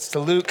to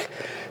Luke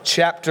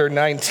chapter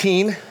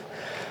 19.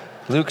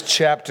 Luke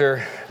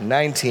chapter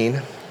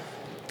 19.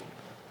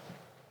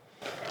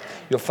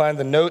 You'll find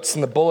the notes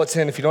in the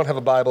bulletin. If you don't have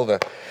a Bible, the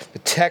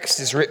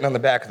text is written on the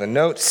back of the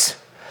notes.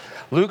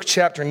 Luke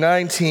chapter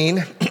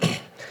 19,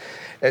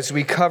 as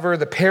we cover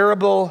the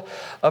parable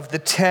of the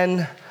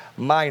 10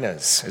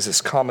 minas, as it's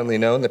commonly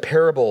known, the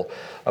parable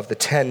of the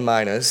 10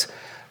 minas.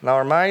 And I'll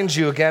remind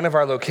you again of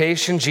our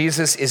location.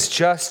 Jesus is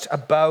just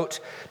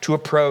about to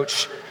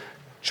approach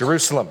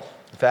Jerusalem.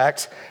 In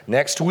fact,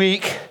 next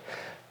week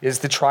is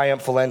the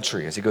triumphal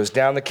entry as he goes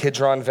down the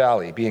Kidron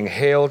Valley, being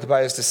hailed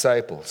by his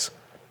disciples.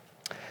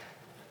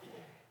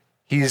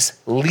 He's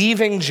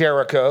leaving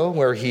Jericho,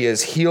 where he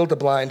has healed a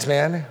blind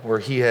man, where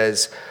he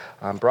has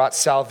brought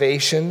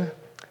salvation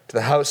to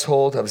the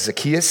household of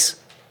Zacchaeus.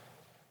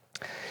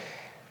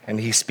 And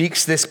he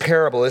speaks this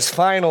parable, his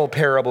final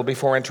parable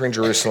before entering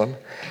Jerusalem,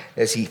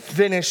 as he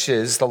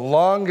finishes the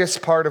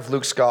longest part of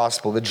Luke's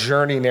gospel, the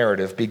journey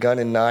narrative, begun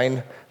in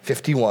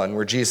 9:51,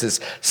 where Jesus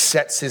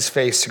sets his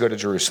face to go to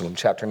Jerusalem.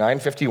 Chapter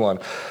 9:51,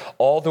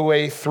 all the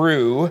way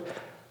through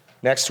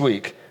next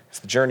week, is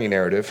the journey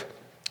narrative.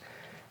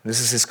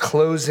 This is his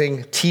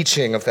closing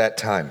teaching of that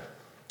time,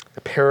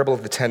 the parable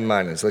of the 10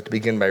 minas. I'd like to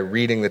begin by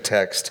reading the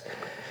text,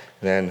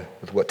 and then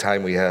with what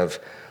time we have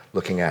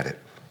looking at it.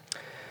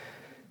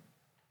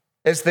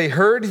 As they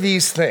heard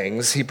these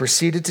things, he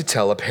proceeded to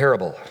tell a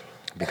parable,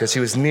 because he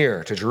was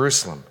near to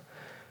Jerusalem,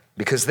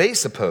 because they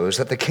supposed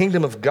that the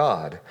kingdom of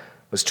God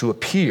was to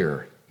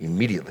appear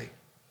immediately.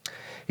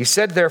 He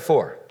said,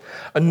 therefore,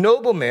 a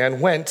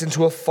nobleman went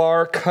into a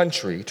far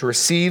country to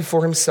receive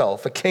for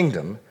himself a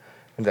kingdom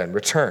and then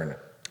return.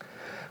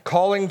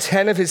 Calling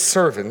 10 of his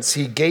servants,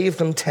 he gave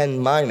them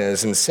 10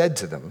 minas and said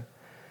to them,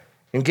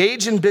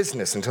 engage in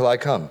business until I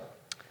come.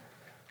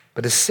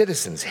 But his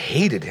citizens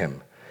hated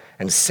him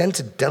and sent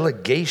a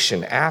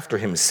delegation after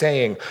him,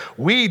 saying,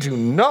 we do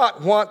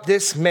not want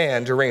this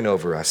man to reign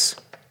over us.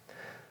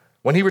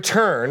 When he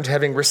returned,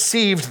 having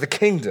received the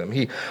kingdom,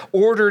 he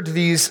ordered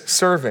these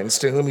servants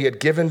to whom he had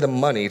given the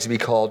money to be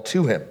called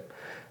to him.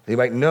 They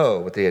might know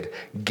what they had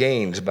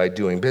gained by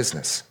doing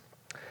business.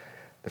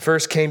 The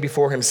first came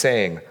before him,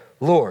 saying,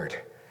 Lord,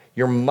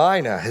 your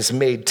mina has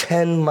made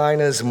 10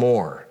 minas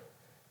more.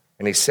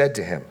 And he said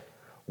to him,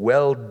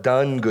 well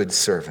done, good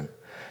servant.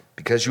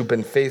 Because you've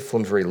been faithful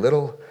in very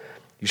little,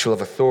 you shall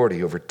have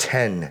authority over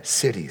 10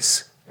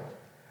 cities.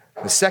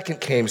 The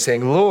second came,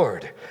 saying,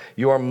 Lord,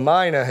 your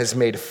mina has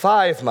made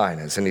 5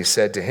 minas. And he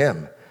said to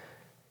him,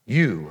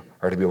 you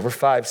are to be over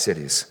 5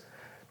 cities.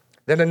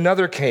 Then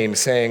another came,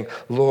 saying,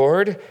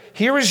 Lord,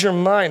 here is your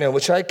mina,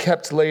 which I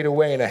kept laid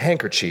away in a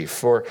handkerchief,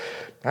 for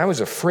I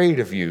was afraid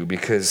of you,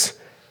 because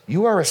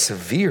you are a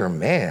severe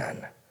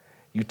man.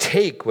 You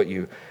take what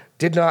you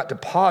did not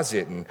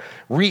deposit and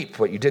reap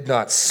what you did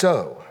not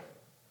sow.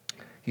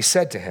 He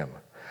said to him,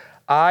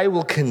 I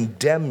will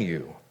condemn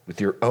you with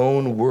your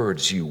own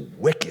words, you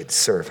wicked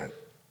servant.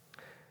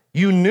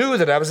 You knew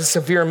that I was a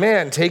severe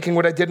man, taking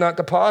what I did not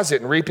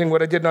deposit and reaping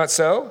what I did not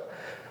sow.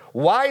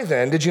 Why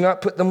then did you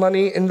not put the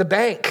money in the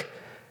bank?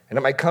 And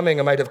at my coming,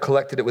 I might have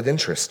collected it with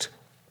interest.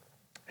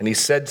 And he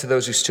said to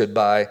those who stood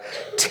by,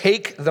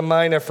 take the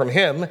mina from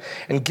him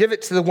and give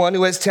it to the one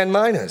who has 10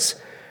 minas.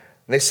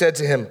 And they said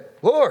to him,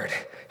 Lord,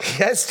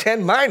 he has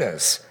 10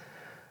 minas.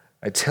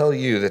 I tell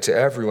you that to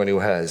everyone who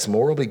has,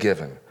 more will be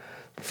given.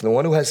 But for the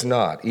one who has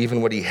not,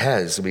 even what he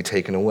has will be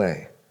taken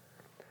away.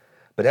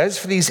 But as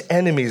for these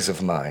enemies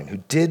of mine who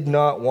did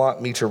not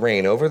want me to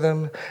reign over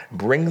them,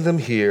 bring them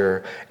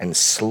here and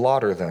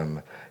slaughter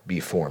them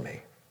before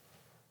me.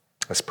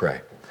 Let's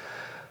pray.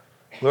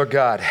 Lord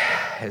God,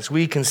 as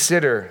we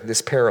consider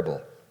this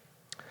parable,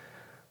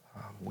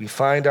 we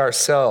find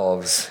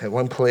ourselves at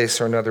one place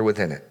or another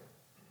within it.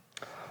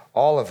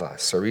 All of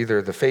us are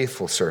either the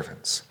faithful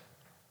servants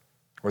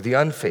or the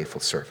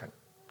unfaithful servant,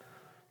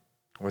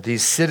 or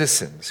these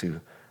citizens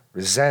who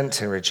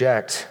resent and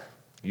reject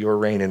your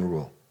reign and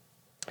rule.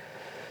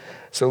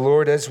 So,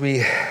 Lord, as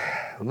we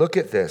look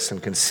at this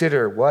and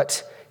consider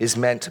what is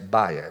meant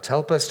by it,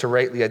 help us to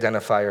rightly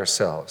identify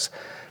ourselves.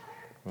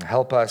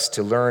 Help us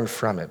to learn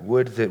from it.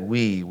 Would that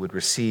we would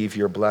receive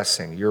your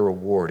blessing, your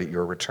reward at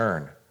your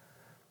return.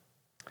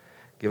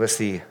 Give us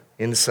the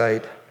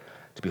insight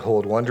to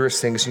behold wondrous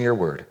things in your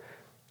word.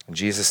 In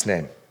Jesus'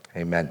 name,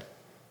 amen.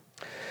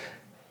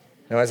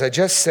 Now, as I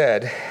just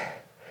said,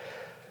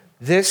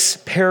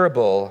 this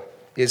parable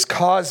is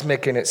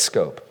cosmic in its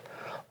scope.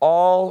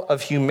 All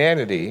of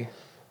humanity,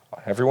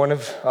 every one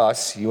of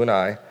us, you and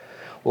I,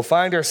 will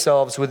find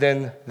ourselves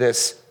within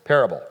this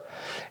parable.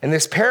 And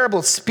this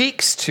parable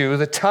speaks to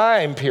the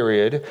time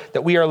period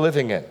that we are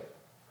living in.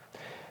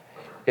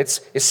 It's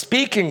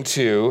speaking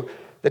to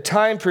the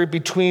time period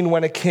between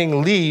when a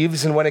king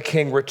leaves and when a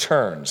king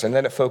returns. And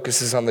then it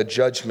focuses on the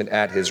judgment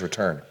at his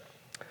return.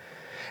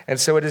 And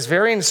so it is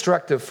very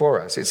instructive for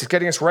us. It's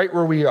getting us right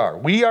where we are.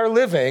 We are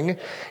living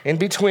in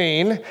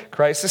between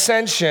Christ's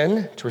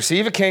ascension to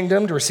receive a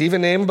kingdom, to receive a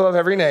name above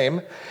every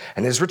name,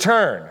 and his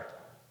return.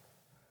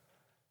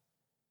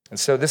 And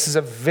so this is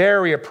a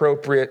very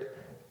appropriate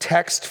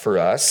text for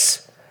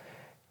us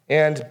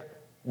And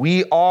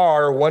we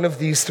are one of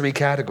these three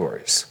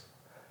categories.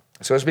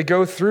 So as we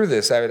go through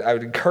this, I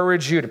would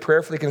encourage you to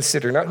prayerfully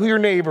consider not who your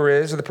neighbor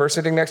is or the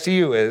person sitting next to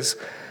you is,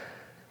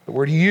 but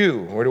where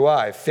do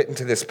I fit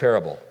into this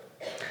parable?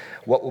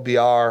 What will be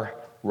our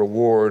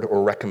reward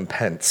or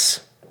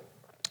recompense?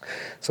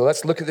 So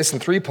let's look at this in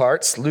three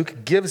parts.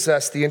 Luke gives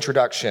us the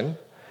introduction,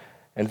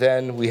 and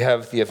then we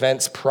have the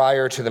events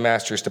prior to the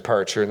master's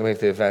departure, and then we have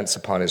the events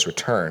upon his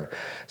return.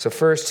 So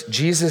first,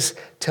 Jesus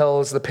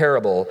tells the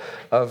parable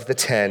of the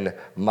 10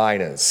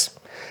 minas.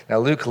 Now,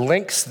 Luke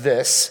links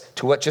this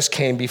to what just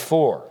came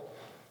before.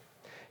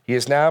 He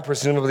is now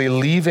presumably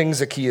leaving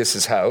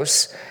Zacchaeus'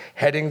 house,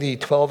 heading the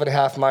 12 and a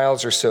half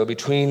miles or so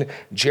between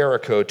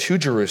Jericho to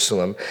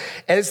Jerusalem.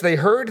 As they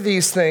heard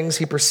these things,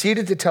 he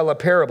proceeded to tell a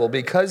parable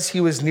because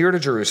he was near to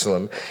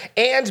Jerusalem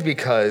and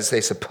because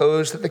they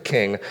supposed that the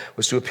king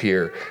was to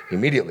appear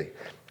immediately.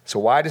 So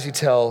why does he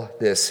tell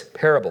this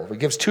parable? He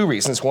gives two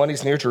reasons. One,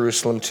 he's near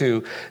Jerusalem.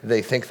 Two,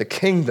 they think the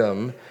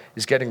kingdom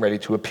is getting ready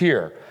to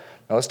appear.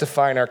 Now let's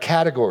define our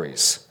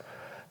categories.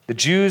 The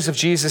Jews of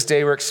Jesus'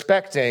 day were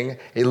expecting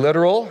a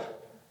literal,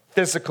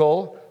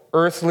 physical,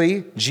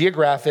 earthly,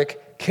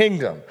 geographic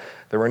kingdom.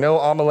 There were no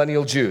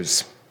amillennial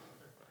Jews.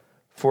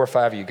 4 or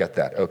 5 of you got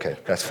that. Okay,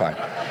 that's fine.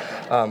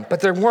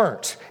 But there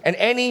weren't. And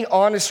any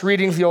honest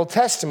reading of the Old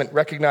Testament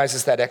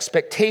recognizes that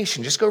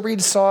expectation. Just go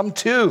read Psalm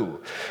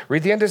 2.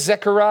 Read the end of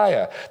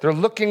Zechariah. They're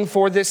looking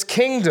for this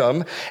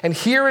kingdom. And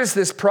here is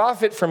this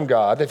prophet from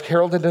God. They've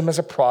heralded him as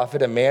a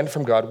prophet, a man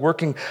from God,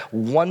 working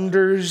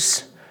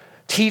wonders,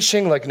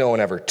 teaching like no one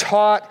ever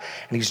taught.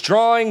 And he's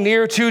drawing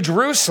near to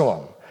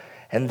Jerusalem.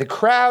 And the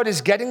crowd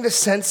is getting the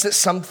sense that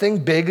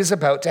something big is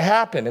about to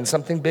happen. And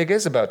something big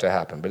is about to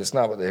happen, but it's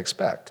not what they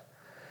expect.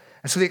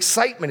 And so the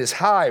excitement is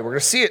high. We're going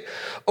to see it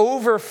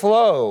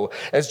overflow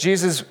as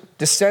Jesus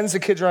descends the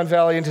Kidron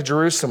Valley into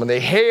Jerusalem, and they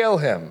hail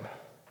him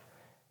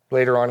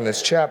later on in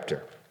this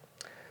chapter.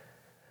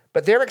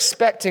 But they're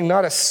expecting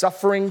not a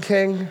suffering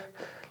king,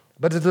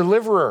 but a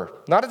deliverer.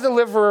 Not a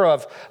deliverer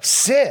of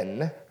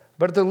sin,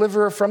 but a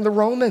deliverer from the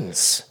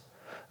Romans,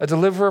 a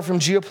deliverer from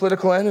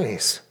geopolitical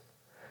enemies.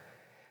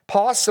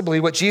 Possibly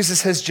what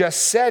Jesus has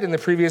just said in the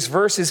previous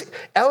verses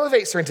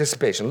elevates their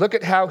anticipation. Look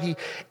at how he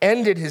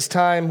ended his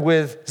time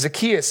with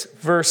Zacchaeus.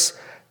 Verse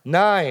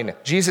 9,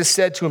 Jesus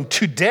said to him,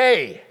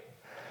 "Today,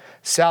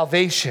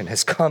 salvation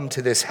has come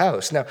to this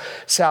house." Now,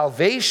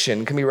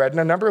 salvation can be read in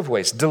a number of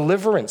ways,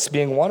 deliverance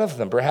being one of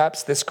them.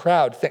 Perhaps this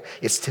crowd thinks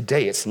it's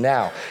today, it's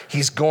now.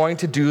 He's going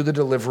to do the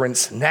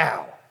deliverance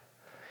now.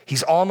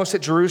 He's almost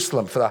at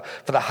Jerusalem for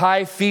the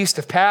high feast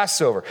of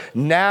Passover.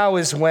 Now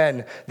is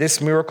when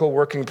this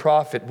miracle-working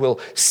prophet will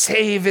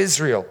save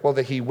Israel. Well,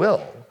 that he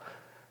will,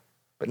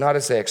 but not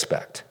as they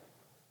expect.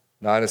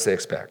 Not as they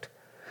expect.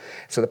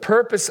 So the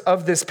purpose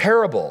of this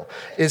parable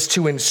is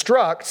to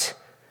instruct,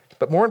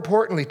 but more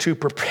importantly, to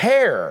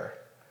prepare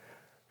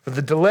for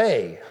the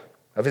delay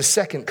of his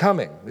second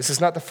coming. This is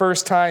not the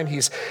first time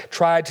he's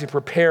tried to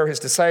prepare his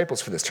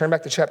disciples for this. Turn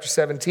back to chapter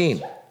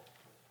 17.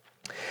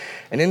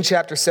 And in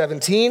chapter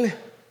 17,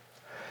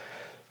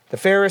 the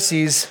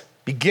Pharisees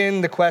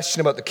begin the question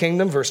about the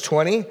kingdom. Verse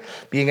 20,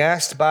 being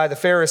asked by the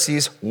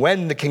Pharisees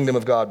when the kingdom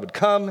of God would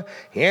come,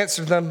 he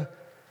answered them,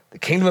 "The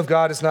kingdom of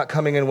God is not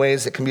coming in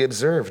ways that can be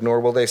observed,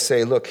 nor will they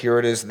say, 'Look, here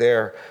it is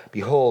there.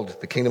 Behold,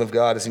 the kingdom of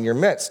God is in your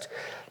midst.'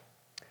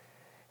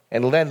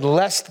 And then,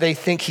 lest they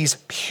think he's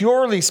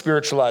purely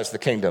spiritualized the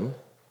kingdom,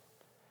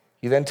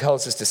 he then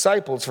tells his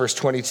disciples, verse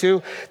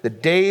 22, "The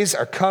days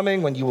are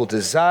coming when you will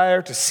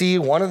desire to see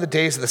one of the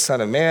days of the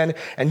Son of Man,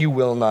 and you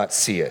will not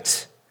see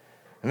it.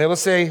 And they will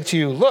say to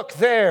you, 'Look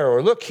there,'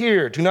 or 'Look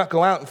here.' Do not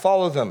go out and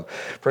follow them.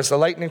 For as the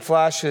lightning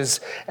flashes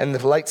and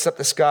it lights up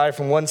the sky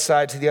from one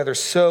side to the other,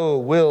 so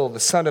will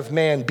the Son of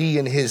Man be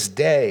in his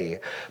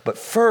day. But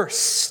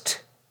first,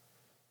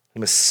 he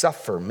must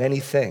suffer many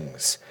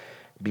things,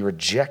 be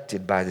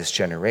rejected by this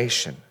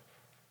generation."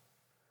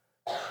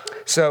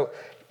 So,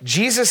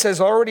 Jesus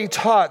has already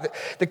taught that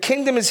the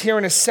kingdom is here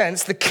in a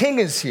sense, the king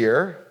is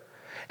here,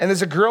 and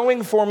there's a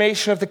growing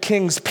formation of the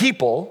king's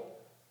people,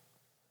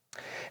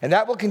 and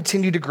that will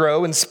continue to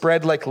grow and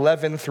spread like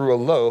leaven through a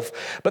loaf.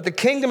 But the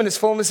kingdom in its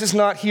fullness is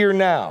not here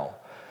now,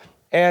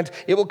 and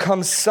it will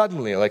come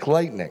suddenly like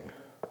lightning.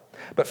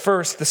 But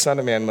first, the Son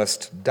of Man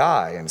must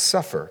die and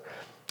suffer.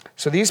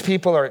 So these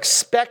people are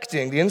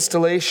expecting the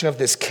installation of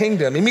this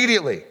kingdom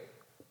immediately.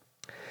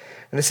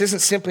 And this isn't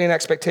simply an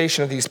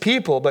expectation of these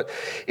people, but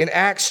in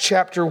Acts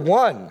chapter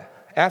 1,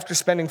 after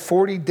spending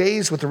 40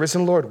 days with the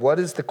risen Lord, what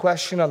is the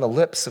question on the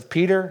lips of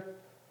Peter?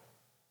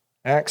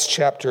 Acts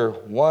chapter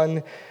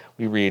 1,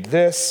 we read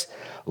this,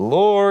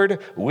 "Lord,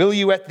 will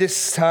you at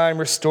this time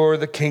restore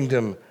the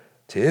kingdom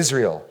to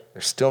Israel?"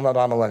 They're still not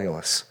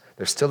amillennialists.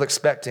 They're still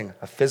expecting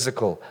a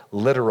physical,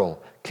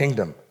 literal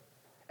kingdom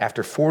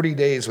after 40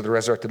 days with the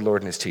resurrected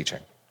Lord and his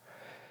teaching.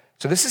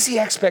 So this is the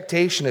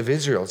expectation of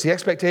Israel. It's the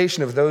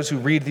expectation of those who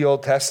read the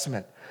Old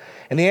Testament.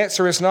 And the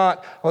answer is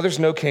not, oh, there's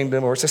no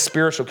kingdom, or it's a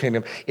spiritual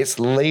kingdom. It's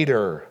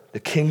later. The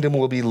kingdom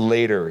will be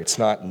later. It's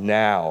not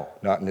now,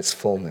 not in its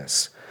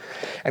fullness.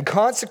 And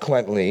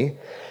consequently,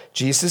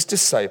 Jesus'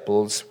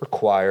 disciples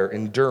require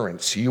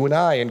endurance. You and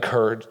I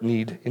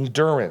need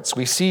endurance.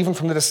 We see even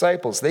from the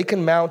disciples, they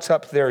can mount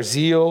up their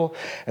zeal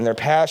and their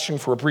passion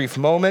for a brief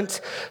moment.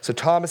 So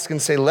Thomas can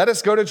say, let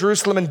us go to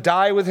Jerusalem and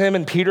die with him,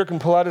 and Peter can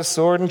pull out his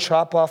sword and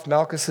chop off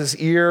Malchus's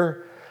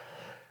ear.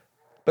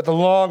 But the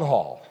long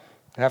haul,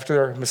 after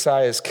their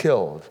Messiah is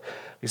killed,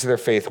 we see their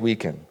faith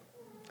weaken.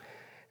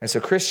 And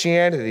so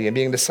Christianity and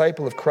being a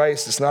disciple of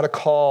Christ is not a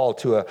call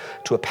to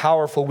a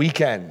powerful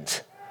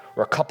weekend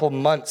or a couple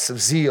months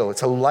of zeal.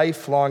 It's a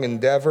lifelong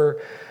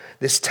endeavor.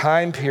 This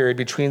time period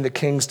between the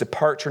king's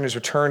departure and his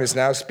return is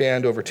now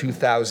spanned over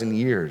 2,000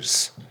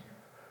 years.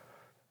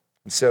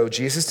 And so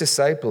Jesus'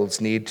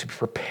 disciples need to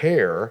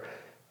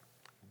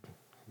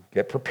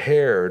get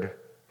prepared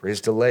for his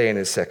delay in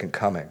his second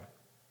coming.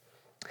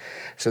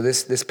 So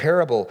this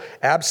parable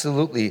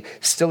absolutely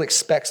still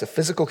expects a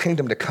physical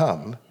kingdom to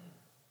come,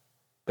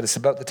 but it's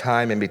about the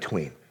time in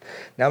between.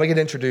 Now we get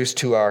introduced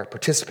to our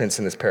participants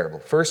in this parable.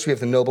 First, we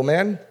have the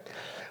nobleman,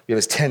 we have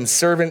his 10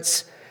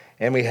 servants,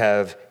 and we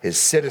have his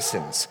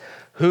citizens.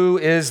 Who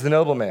is the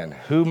nobleman?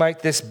 Who might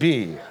this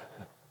be?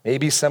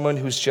 Maybe someone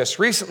who's just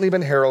recently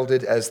been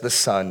heralded as the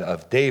son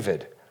of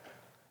David.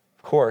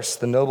 Of course,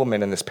 the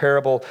nobleman in this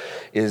parable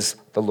is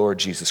the Lord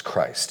Jesus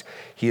Christ.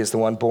 He is the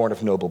one born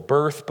of noble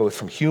birth, both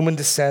from human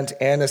descent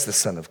and as the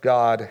Son of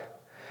God.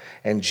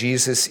 And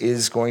Jesus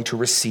is going to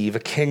receive a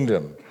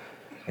kingdom.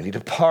 And he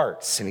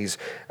departs and he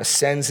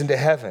ascends into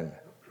heaven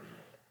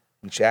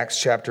in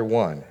Acts chapter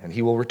 1. And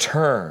he will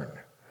return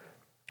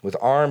with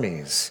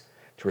armies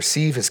to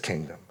receive his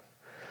kingdom.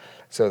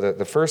 So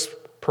the first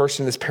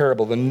person in this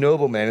parable, the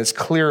nobleman, is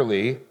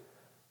clearly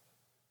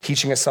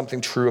teaching us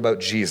something true about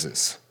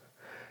Jesus.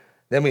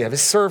 Then we have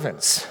his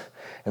servants.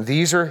 And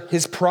these are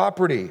his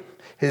property,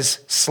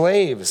 his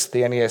slaves,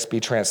 the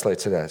NASB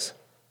translates it as.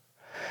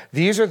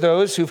 These are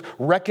those who've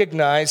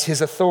recognized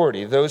his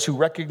authority, those who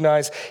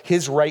recognize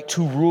his right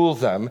to rule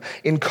them,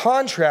 in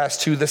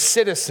contrast to the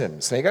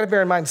citizens. Now, you got to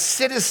bear in mind,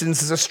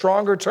 citizens is a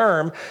stronger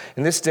term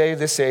in this day,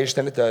 this age,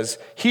 than it does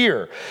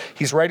here.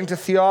 He's writing to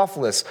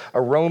Theophilus,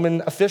 a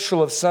Roman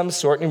official of some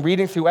sort, and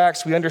reading through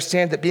Acts, we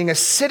understand that being a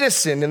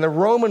citizen in the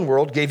Roman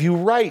world gave you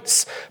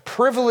rights,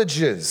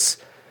 privileges,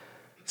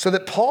 so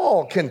that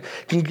Paul can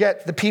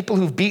get the people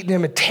who've beaten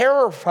him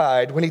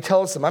terrified when he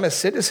tells them, I'm a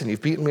citizen,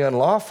 you've beaten me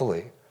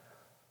unlawfully.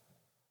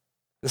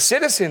 The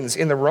citizens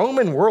in the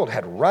Roman world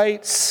had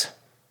rights,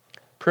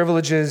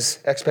 privileges,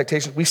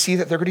 expectations. We see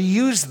that they're going to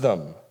use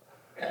them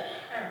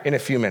in a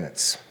few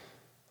minutes.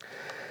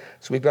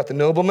 So we've got the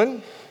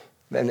nobleman,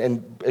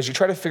 and as you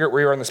try to figure out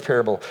where you are in this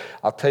parable,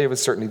 I'll tell you with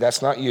certainty,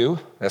 that's not you,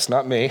 that's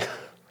not me.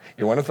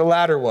 You're one of the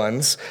latter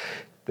ones.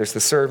 There's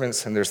the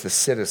servants and there's the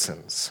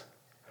citizens.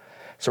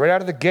 So right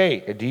out of the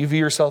gate, do you view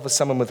yourself as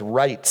someone with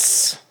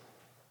rights?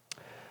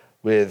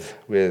 With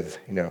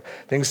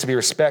things to be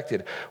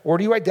respected? Or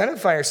do you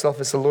identify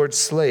yourself as the Lord's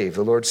slave,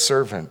 the Lord's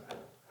servant,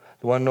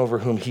 the one over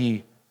whom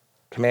he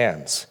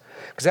commands?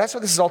 Because that's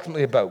what this is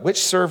ultimately about.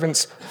 Which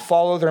servants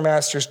follow their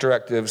master's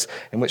directives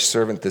and which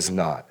servant does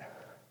not,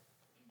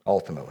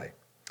 ultimately.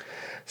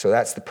 So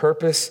that's the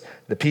purpose,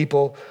 the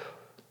people.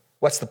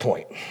 What's the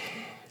point?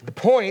 The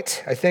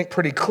point, I think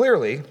pretty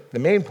clearly, the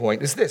main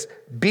point is this: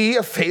 be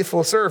a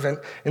faithful servant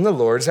in the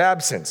Lord's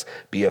absence.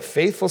 Be a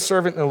faithful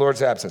servant in the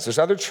Lord's absence. There's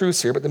other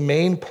truths here, but the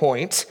main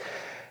point,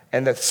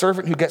 and the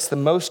servant who gets the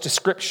most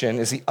description,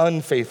 is the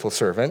unfaithful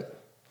servant.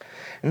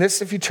 And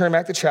this, if you turn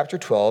back to chapter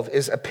 12,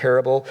 is a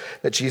parable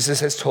that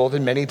Jesus has told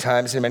in many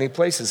times in many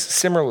places,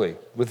 similarly,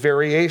 with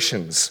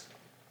variations.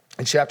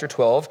 In chapter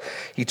 12,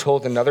 he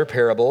told another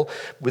parable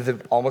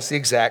with almost the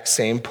exact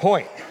same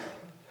point.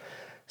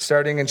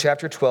 Starting in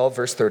chapter 12,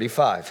 verse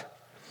 35.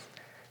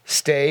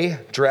 Stay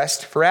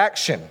dressed for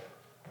action.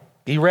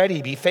 Be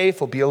ready, be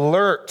faithful, be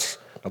alert.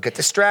 Don't get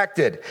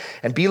distracted.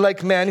 And be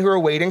like men who are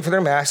waiting for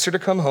their master to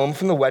come home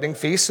from the wedding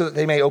feast so that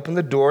they may open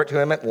the door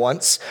to him at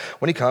once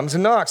when he comes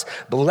and knocks.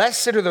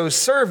 Blessed are those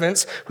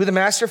servants who the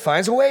master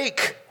finds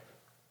awake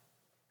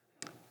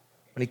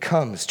when he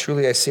comes.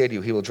 Truly I say to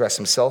you, he will dress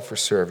himself for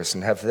service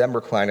and have them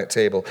recline at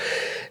table,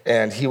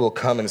 and he will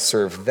come and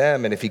serve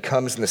them. And if he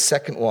comes in the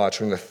second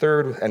watch or in the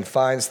third and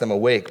finds them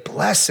awake,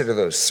 blessed are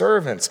those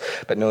servants.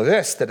 But know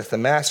this, that if the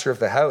master of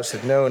the house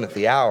had known at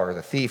the hour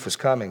the thief was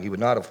coming, he would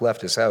not have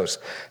left his house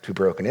to be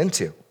broken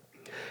into.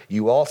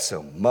 You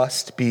also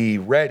must be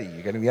ready.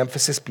 You're getting the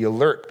emphasis, be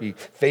alert, be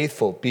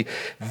faithful, be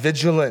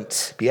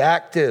vigilant, be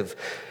active.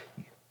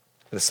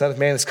 The Son of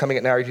Man is coming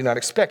at an hour you do not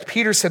expect.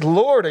 Peter said,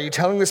 Lord, are you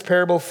telling this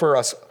parable for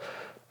us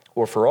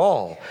or for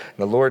all? And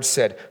the Lord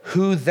said,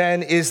 who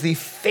then is the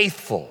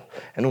faithful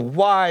and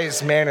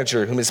wise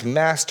manager whom his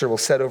master will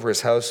set over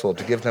his household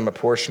to give them a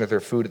portion of their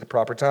food at the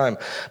proper time?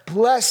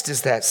 Blessed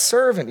is that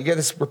servant. You get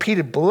this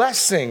repeated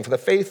blessing for the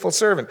faithful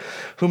servant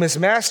whom his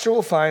master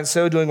will find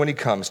so doing when he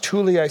comes.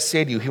 Truly I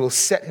say to you, he will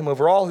set him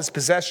over all his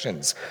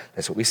possessions.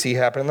 That's what we see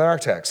happen in our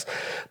text.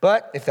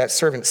 But if that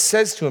servant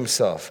says to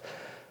himself,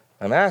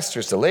 my master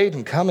is delayed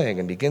in coming,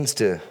 and begins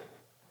to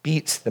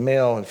beat the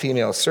male and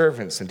female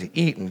servants and to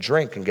eat and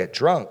drink and get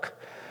drunk,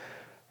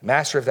 The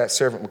master of that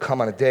servant will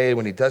come on a day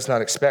when he does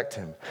not expect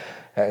him,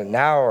 an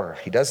hour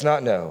he does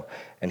not know,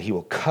 and he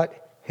will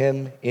cut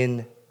him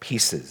in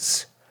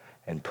pieces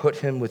and put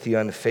him with the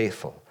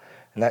unfaithful.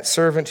 And that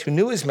servant who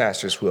knew his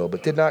master's will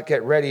but did not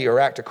get ready or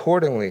act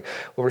accordingly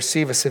will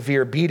receive a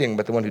severe beating,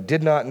 but the one who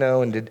did not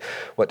know and did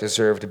what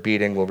deserved a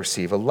beating will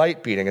receive a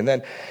light beating. And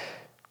then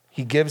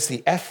he gives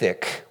the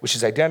ethic, which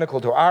is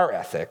identical to our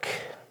ethic.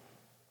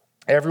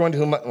 Everyone to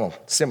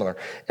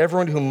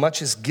whom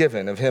much is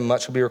given, of him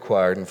much will be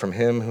required, and from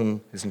him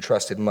whom is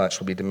entrusted much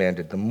will be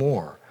demanded the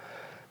more.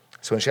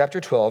 So in chapter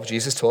 12,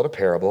 Jesus told a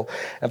parable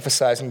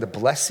emphasizing the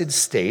blessed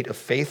state of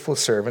faithful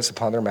servants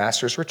upon their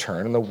master's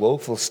return and the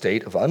woeful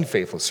state of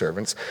unfaithful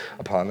servants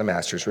upon the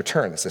master's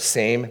return. That's the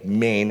same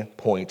main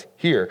point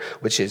here,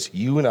 which is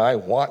you and I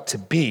want to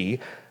be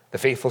the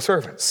faithful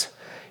servants.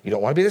 You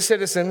don't want to be the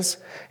citizens,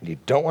 and you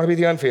don't want to be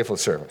the unfaithful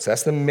servants.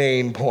 That's the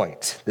main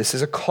point. This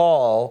is a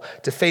call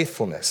to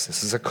faithfulness.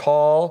 This is a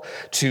call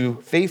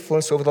to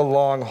faithfulness over the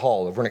long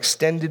haul, over an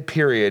extended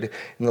period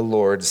in the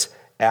Lord's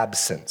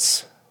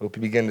absence. I hope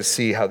you begin to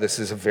see how this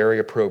is a very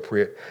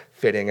appropriate,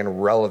 fitting,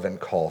 and relevant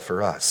call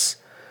for us.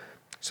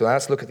 So now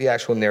let's look at the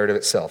actual narrative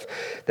itself.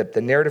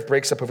 The narrative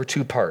breaks up over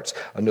two parts.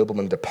 A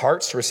nobleman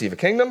departs to receive a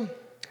kingdom,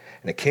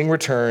 and a king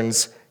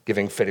returns,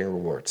 giving fitting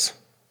rewards.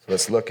 So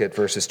let's look at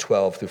verses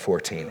 12 through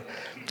 14.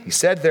 He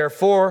said,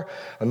 therefore,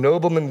 a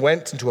nobleman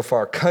went into a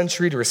far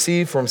country to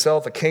receive for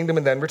himself a kingdom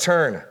and then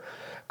return.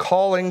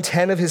 Calling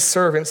 10 of his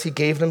servants, he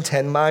gave them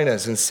 10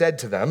 minas and said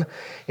to them,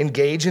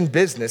 engage in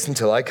business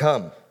until I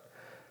come.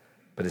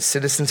 But his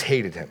citizens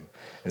hated him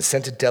and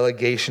sent a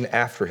delegation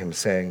after him,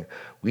 saying,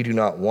 we do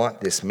not want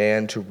this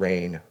man to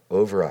reign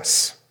over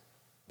us.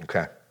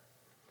 Okay.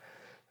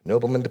 The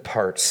nobleman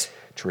departs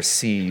to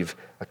receive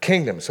a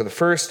kingdom. So the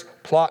first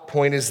plot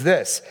point is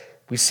this.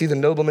 We see the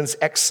nobleman's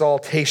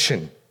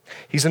exaltation.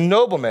 He's a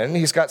nobleman.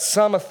 He's got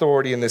some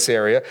authority in this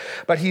area,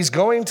 but he's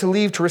going to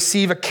leave to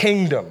receive a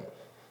kingdom.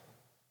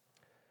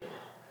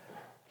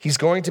 He's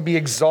going to be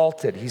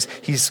exalted.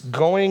 He's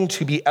going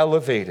to be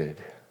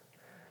elevated.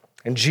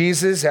 And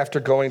Jesus,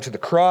 after going to the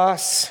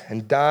cross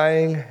and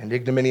dying an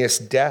ignominious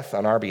death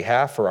on our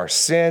behalf for our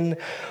sin,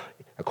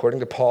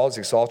 according to Paul, is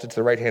exalted to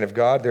the right hand of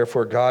God.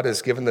 Therefore, God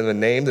has given them the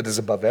name that is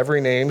above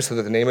every name, so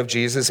that the name of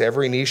Jesus,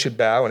 every knee should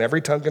bow and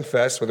every tongue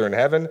confess, whether in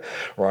heaven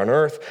or on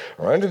earth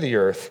or under the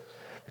earth,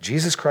 that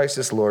Jesus Christ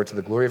is Lord, to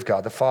the glory of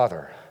God the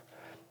Father.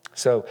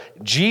 So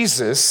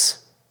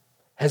Jesus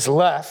has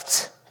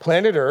left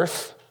planet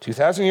Earth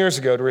 2,000 years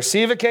ago to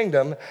receive a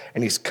kingdom,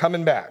 and he's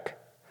coming back.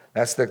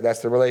 That's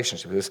the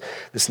relationship.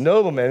 This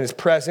nobleman is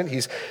present.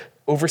 He's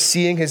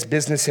overseeing his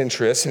business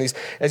interests, and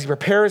as he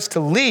prepares to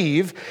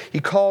leave, he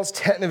calls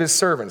 10 of his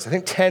servants. I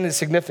think 10 is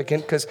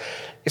significant because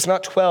it's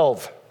not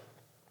 12.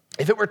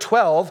 If it were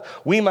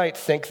 12, we might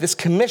think this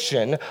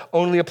commission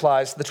only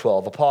applies to the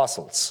 12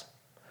 apostles.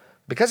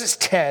 Because it's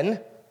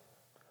 10,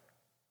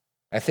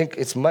 I think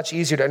it's much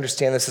easier to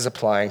understand this as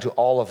applying to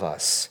all of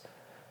us.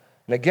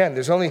 And again,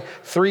 there's only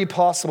 3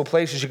 possible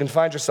places you can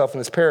find yourself in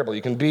this parable.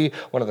 You can be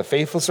one of the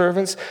faithful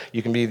servants,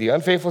 you can be the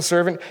unfaithful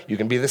servant, you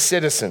can be the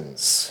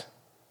citizens.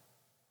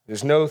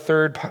 There's no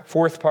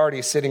fourth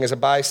party sitting as a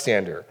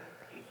bystander.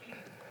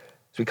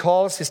 So he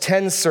calls his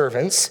 10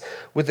 servants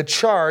with the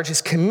charge,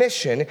 his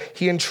commission.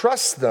 He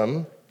entrusts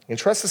the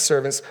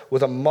servants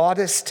with a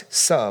modest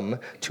sum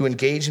to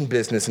engage in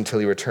business until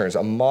he returns,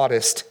 a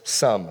modest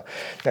sum.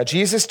 Now,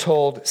 Jesus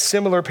told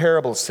similar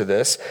parables to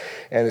this,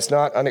 and it's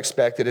not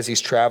unexpected as he's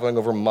traveling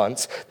over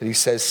months that he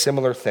says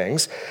similar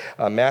things.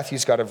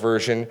 Matthew's got a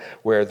version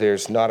where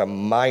there's not a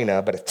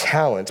mina, but a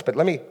talent. But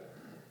let me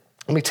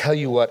tell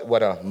you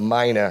what a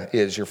mina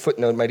is. Your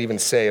footnote might even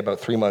say about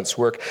 3 months'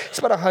 work. It's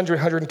about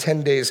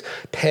 110 days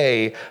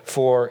pay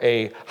for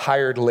a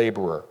hired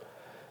laborer.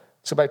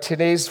 So by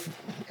today's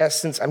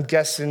essence, I'm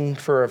guessing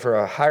for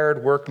a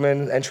hired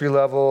workman, entry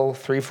level,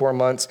 3-4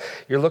 months,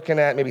 you're looking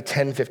at maybe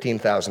 $10,000,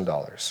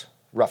 $15,000,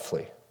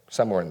 roughly,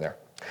 somewhere in there.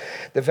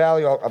 The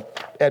value,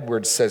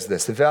 Edwards says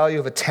this, the value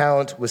of a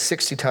talent was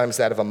 60 times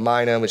that of a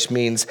mina, which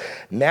means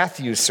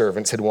Matthew's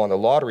servants had won the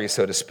lottery,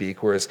 so to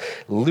speak, whereas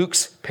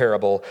Luke's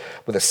parable,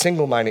 with a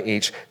single mina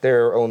each,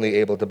 they're only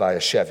able to buy a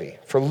Chevy.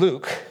 For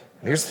Luke,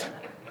 it's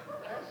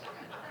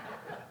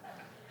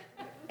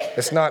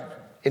not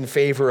in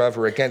favor of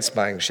or against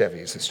buying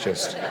Chevys. It's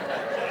just,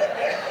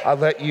 I'll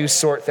let you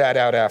sort that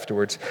out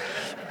afterwards.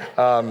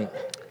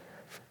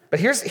 But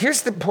here's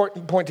the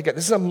important point to get.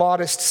 This is a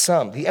modest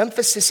sum. The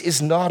emphasis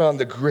is not on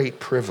the great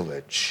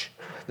privilege,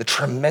 the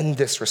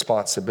tremendous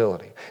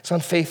responsibility. It's on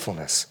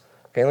faithfulness.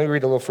 Okay, let me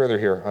read a little further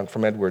here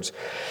from Edwards.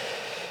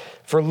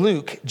 For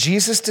Luke,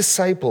 Jesus'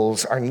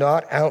 disciples are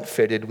not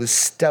outfitted with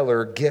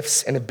stellar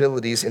gifts and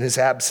abilities in his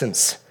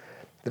absence.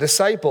 The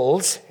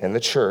disciples in the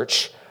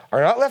church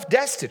are not left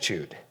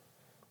destitute,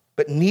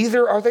 but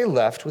neither are they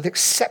left with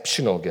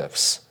exceptional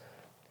gifts.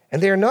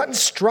 And they are not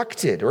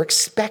instructed or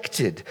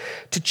expected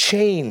to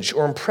change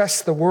or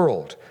impress the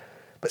world,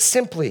 but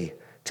simply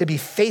to be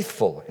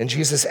faithful in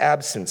Jesus'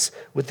 absence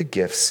with the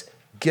gifts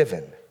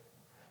given.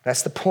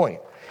 That's the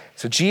point.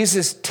 So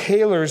Jesus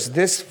tailors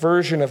this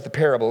version of the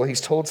parable.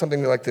 He's told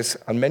something like this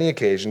on many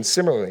occasions,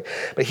 similarly.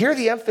 But here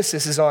the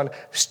emphasis is on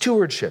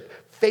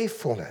stewardship,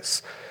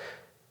 faithfulness.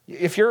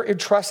 If you're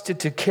entrusted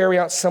to carry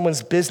out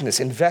someone's business,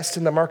 invest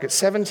in the market,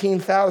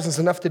 17,000 is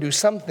enough to do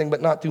something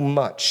but not do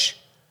much.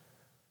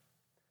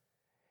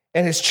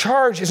 And his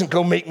charge isn't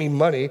go make me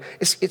money,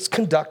 it's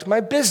conduct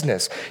my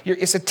business.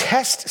 It's a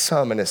test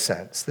sum in a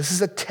sense. This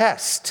is a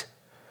test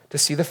to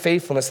see the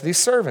faithfulness of these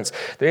servants.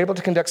 They're able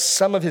to conduct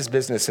some of his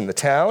business in the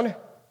town. And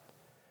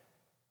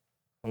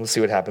we'll see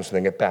what happens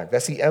when they get back.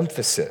 That's the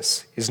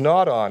emphasis, is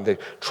not on the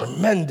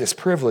tremendous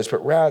privilege,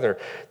 but rather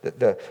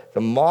the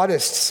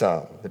modest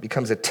sum that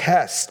becomes a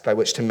test by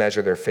which to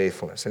measure their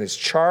faithfulness. And his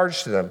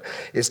charge to them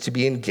is to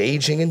be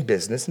engaging in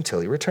business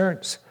until he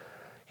returns.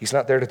 He's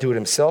not there to do it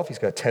himself. He's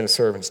got 10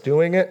 servants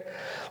doing it.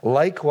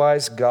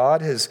 Likewise,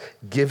 God has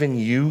given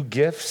you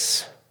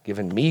gifts,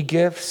 given me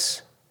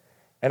gifts,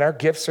 and our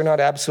gifts are not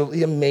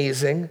absolutely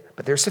amazing,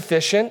 but they're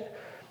sufficient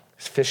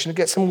to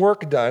get some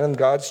work done, and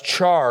God's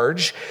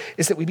charge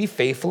is that we be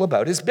faithful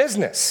about his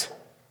business.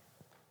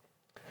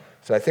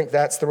 So I think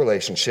that's the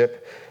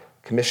relationship.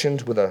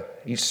 Commissioned with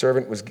each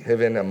servant was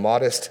given a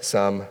modest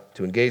sum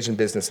to engage in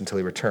business until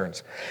he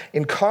returns.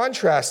 In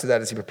contrast to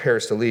that, as he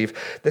prepares to leave,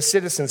 the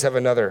citizens have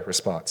another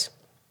response.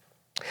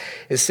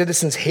 His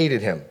citizens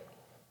hated him.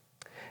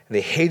 They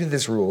hated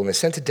this rule, and they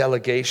sent a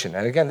delegation.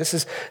 And again, this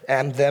is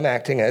them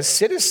acting as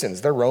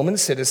citizens. They're Roman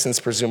citizens,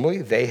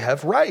 presumably. They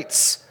have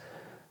rights.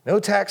 No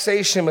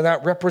taxation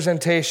without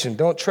representation.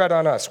 Don't tread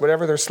on us,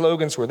 whatever their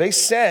slogans were. They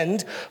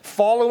send,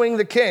 following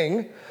the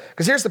king,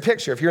 because here's the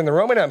picture. If you're in the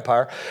Roman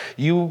Empire,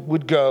 you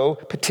would go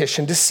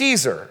petition to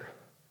Caesar,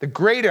 the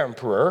great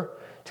emperor,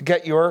 to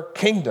get your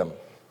kingdom.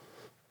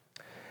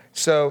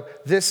 So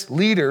this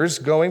leader's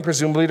going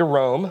presumably to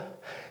Rome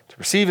to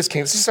receive his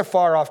kingdom. This is a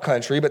far-off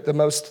country, but the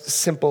most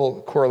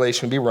simple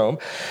correlation would be Rome.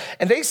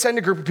 And they send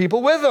a group of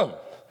people with them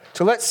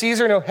to let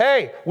Caesar know,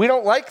 hey, we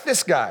don't like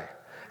this guy.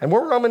 And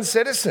we're Roman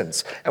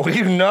citizens. And we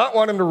do not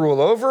want him to rule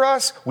over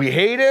us. We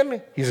hate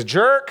him. He's a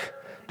jerk.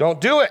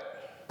 Don't do it.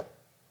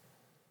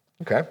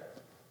 Okay.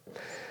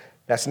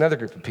 That's another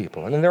group of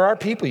people. And then there are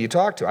people I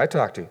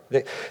talk to.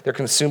 They're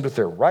consumed with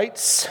their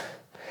rights.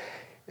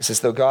 It's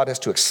as though God has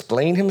to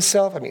explain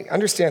himself. I mean,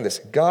 understand this.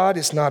 God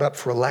is not up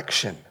for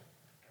election.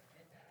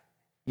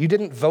 You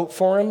didn't vote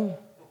for him.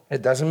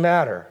 It doesn't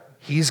matter.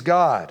 He's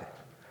God.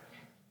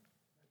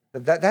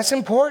 That's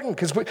important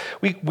because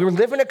we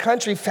live in a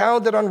country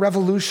founded on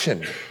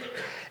revolution.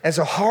 And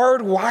so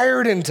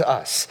hardwired into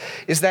us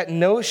is that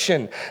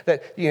notion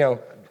that,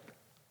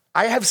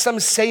 I have some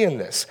say in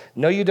this.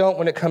 No, you don't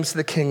when it comes to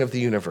the king of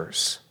the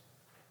universe.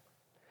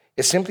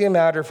 It's simply a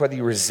matter of whether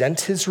you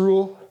resent his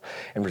rule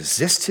and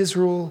resist his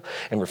rule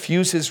and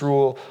refuse his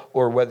rule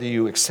or whether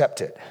you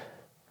accept it.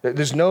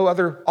 There's no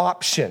other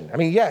option. I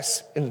mean,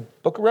 yes, in the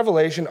book of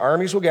Revelation,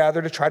 armies will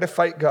gather to try to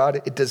fight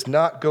God. It does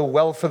not go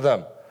well for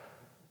them.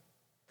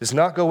 It does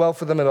not go well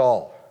for them at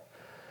all.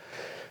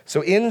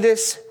 So in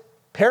this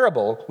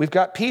parable, we've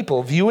got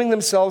people viewing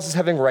themselves as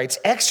having rights,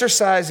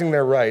 exercising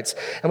their rights,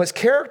 and what's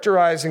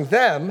characterizing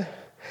them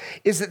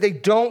is that they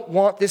don't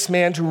want this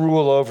man to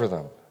rule over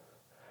them.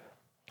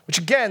 Which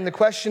again, the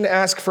question to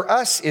ask for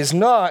us is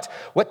not,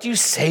 what do you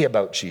say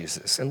about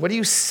Jesus? And what do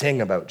you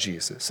sing about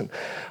Jesus? And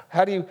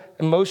how do you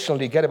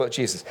emotionally get about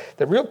Jesus?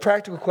 The real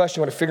practical question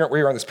you want to figure out where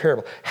you are in this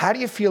parable, how do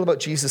you feel about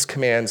Jesus'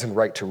 commands and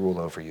right to rule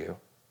over you?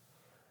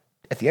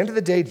 At the end of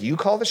the day, do you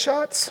call the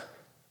shots? At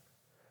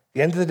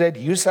the end of the day, do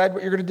you decide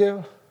what you're going to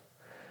do?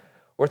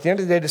 Or at the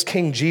end of the day, does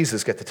King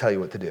Jesus get to tell you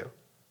what to do?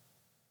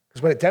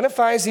 Because what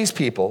identifies these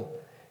people,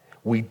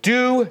 we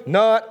do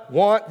not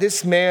want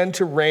this man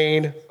to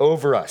reign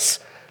over us.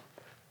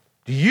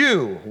 Do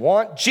you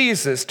want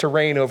Jesus to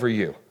reign over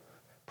you?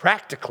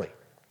 Practically,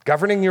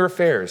 governing your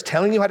affairs,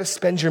 telling you how to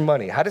spend your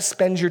money, how to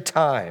spend your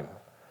time,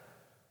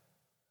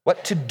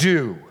 what to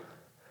do.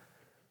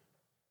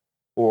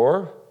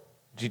 Or,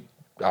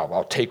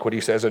 I'll take what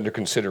he says under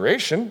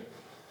consideration.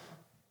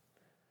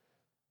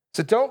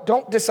 So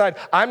don't decide,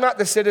 I'm not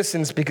the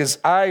citizens because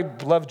I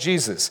love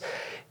Jesus.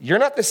 You're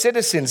not the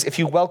citizens if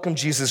you welcome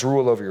Jesus'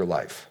 rule over your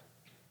life.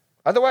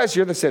 Otherwise,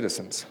 you're the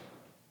citizens.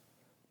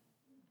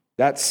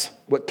 That's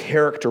what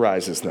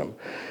characterizes them.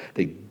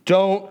 They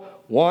don't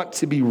want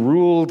to be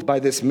ruled by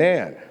this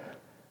man.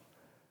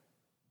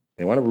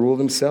 They want to rule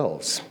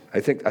themselves.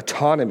 I think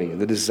autonomy,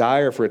 the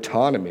desire for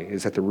autonomy,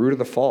 is at the root of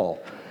the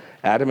fall.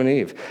 Adam and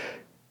Eve.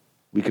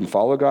 We can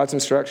follow God's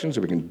instructions,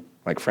 or we can,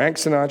 like Frank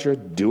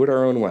Sinatra, do it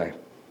our own way.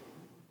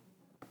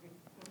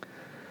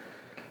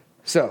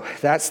 So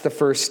that's the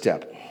first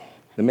step.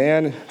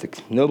 The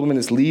nobleman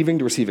is leaving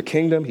to receive a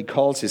kingdom. He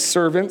calls his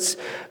servants,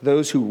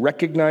 those who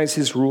recognize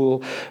his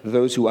rule,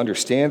 those who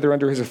understand they're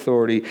under his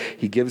authority.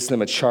 He gives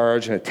them a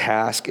charge and a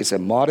task. It's a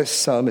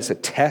modest sum. It's a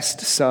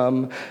test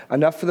sum,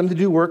 enough for them to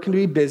do work and to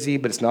be busy,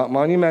 but it's not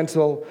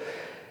monumental.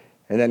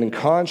 And then in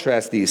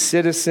contrast, these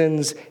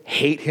citizens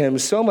hate him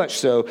so much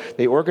so,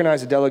 they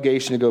organize a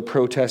delegation to go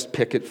protest,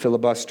 picket,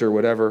 filibuster,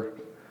 whatever.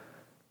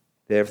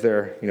 They have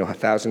their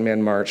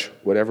 1,000-man march,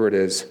 whatever it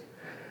is,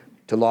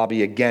 to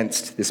lobby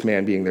against this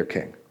man being their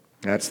king.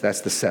 That's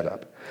the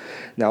setup.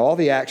 Now, all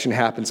the action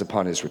happens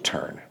upon his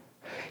return.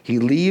 He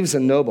leaves a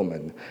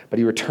nobleman, but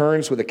he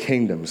returns with a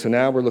kingdom. So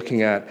now we're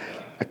looking at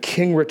a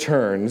king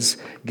returns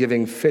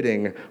giving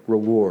fitting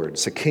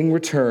rewards. A king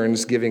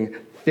returns giving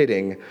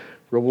fitting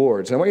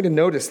rewards. And I want you to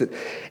notice that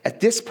at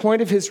this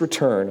point of his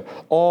return,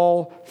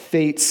 all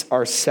fates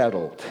are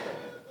settled.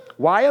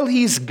 While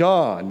he's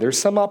gone, there's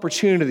some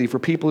opportunity for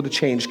people to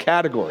change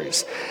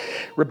categories.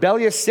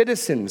 Rebellious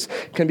citizens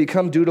can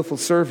become dutiful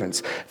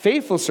servants.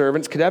 Faithful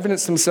servants can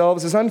evidence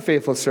themselves as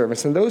unfaithful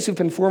servants, and those who've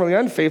been formerly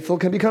unfaithful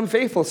can become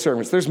faithful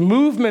servants. There's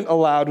movement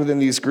allowed within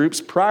these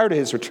groups prior to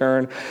his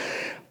return,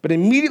 but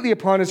immediately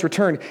upon his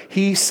return,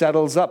 he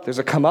settles up. There's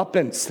a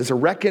comeuppance, there's a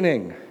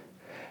reckoning.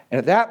 And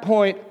at that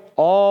point,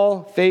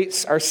 all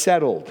fates are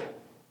settled.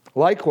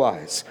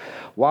 Likewise,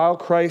 while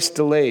Christ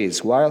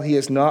delays, while he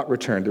has not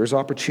returned, there's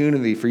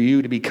opportunity for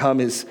you to become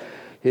his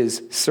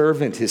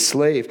servant, his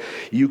slave.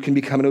 You can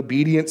become an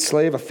obedient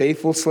slave, a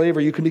faithful slave,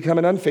 or you can become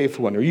an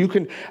unfaithful one, or you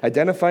can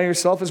identify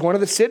yourself as one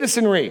of the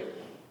citizenry.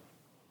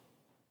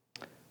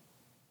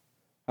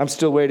 I'm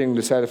still waiting to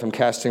decide if I'm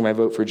casting my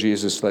vote for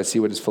Jesus till I see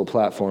what his full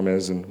platform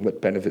is and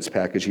what benefits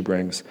package he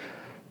brings.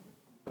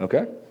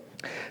 Okay?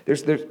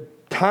 There's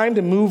time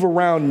to move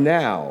around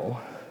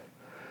now,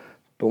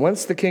 but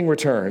once the king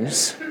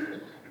returns,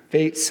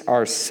 fates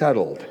are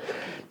settled.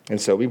 And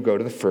so we go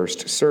to the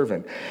first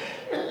servant.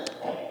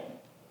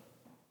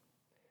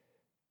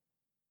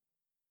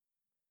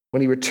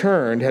 When he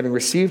returned, having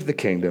received the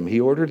kingdom, he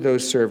ordered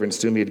those servants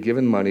to whom he had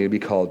given money to be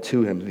called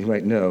to him, that he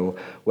might know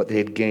what they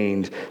had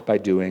gained by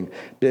doing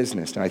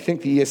business. Now, I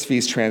think the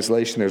ESV's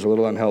translation there is a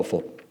little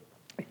unhelpful.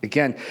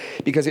 Again,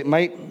 because it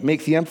might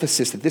make the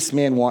emphasis that this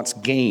man wants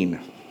gain.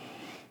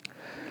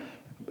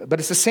 But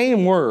it's the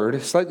same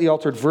word, slightly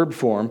altered verb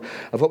form,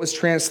 of what was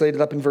translated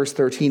up in verse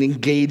 13,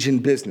 engage in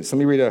business. Let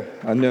me read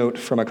a note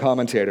from a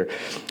commentator.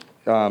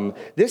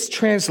 This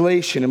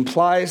translation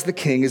implies the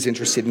king is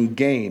interested in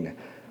gain.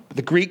 But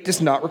the Greek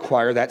does not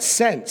require that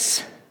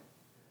sense.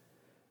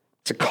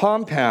 It's a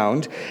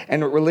compound,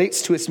 and it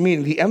relates to its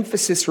meaning. The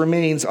emphasis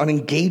remains on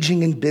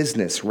engaging in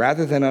business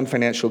rather than on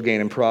financial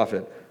gain and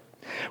profit.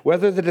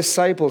 Whether the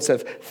disciples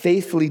have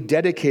faithfully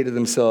dedicated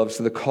themselves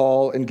to the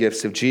call and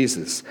gifts of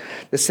Jesus.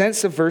 The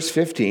sense of verse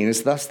 15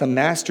 is thus the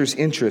master's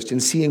interest in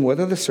seeing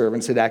whether the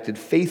servants had acted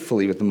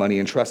faithfully with the money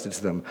entrusted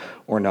to them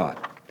or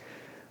not.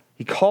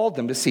 He called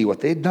them to see what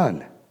they had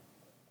done.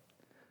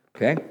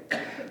 Okay?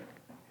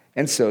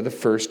 And so the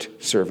first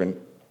servant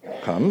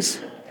comes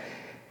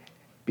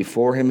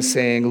before him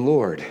saying,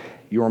 Lord,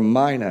 your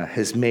mina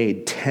has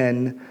made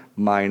 10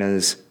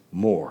 minas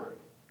more.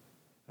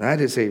 That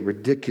is a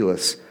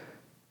ridiculous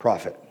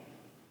profit.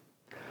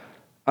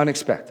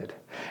 Unexpected.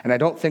 And I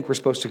don't think we're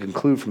supposed to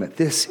conclude from it,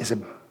 this is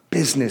a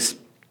business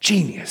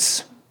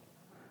genius.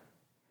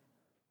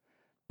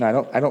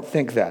 No, I don't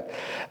think that.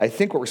 I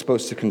think what we're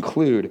supposed to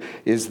conclude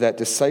is that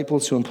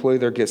disciples who employ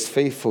their gifts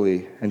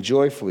faithfully and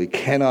joyfully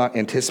cannot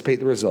anticipate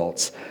the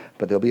results,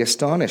 but they'll be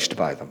astonished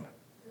by them.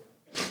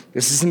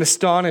 This is an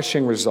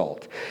astonishing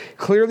result.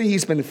 Clearly,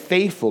 he's been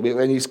faithful,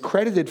 and he's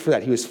credited for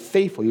that. He was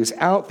faithful. He was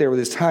out there with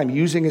his time,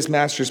 using his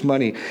master's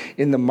money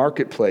in the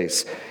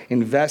marketplace,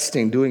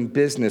 investing, doing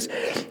business,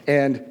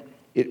 and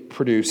it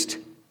produced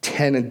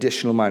 10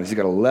 additional minas. He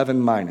got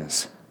 11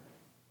 minas.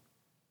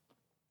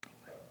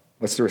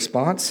 What's the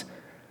response?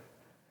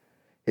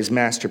 His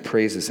master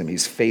praises him.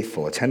 He's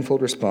faithful. A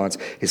tenfold response.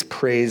 His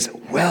praise,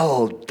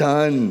 well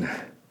done,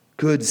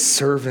 good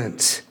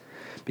servant.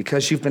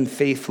 Because you've been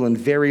faithful in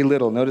very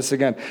little. Notice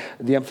again,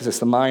 the emphasis,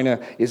 the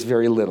mina is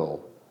very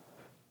little.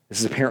 This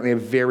is apparently a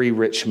very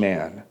rich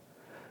man.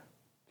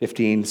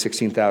 $15,000,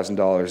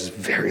 $16,000 is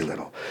very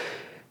little.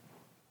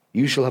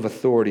 You shall have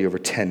authority over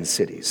 10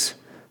 cities.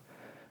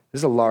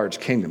 This is a large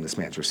kingdom this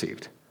man's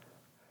received.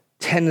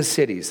 10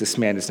 cities, this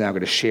man is now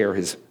going to share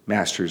his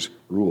master's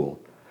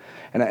rule.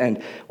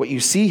 And what you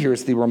see here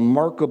is the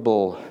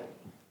remarkable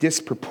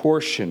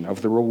disproportion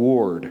of the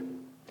reward.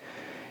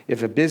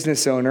 If a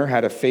business owner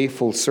had a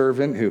faithful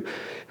servant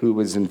who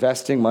was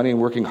investing money and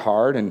working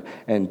hard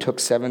and took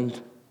 $7,000,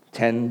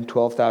 $10,000,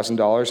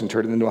 $12,000 and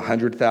turned it into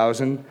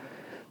 $100,000,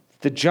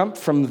 the jump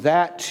from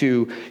that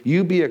to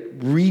you be a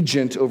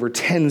regent over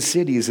 10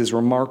 cities is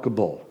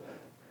remarkable.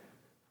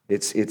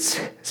 It's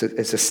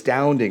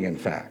astounding, in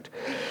fact.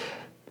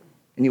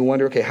 And you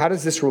wonder, okay, how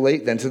does this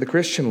relate then to the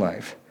Christian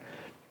life?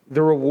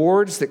 The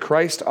rewards that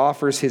Christ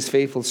offers his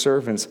faithful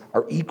servants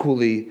are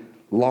equally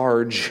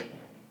large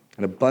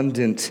and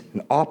abundant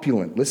and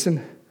opulent.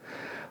 Listen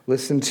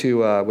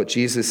to what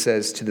Jesus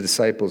says to the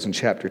disciples in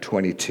chapter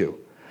 22.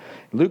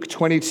 Luke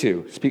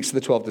 22 speaks to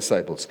the 12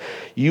 disciples.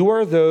 You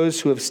are those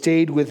who have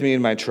stayed with me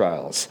in my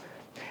trials,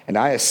 and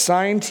I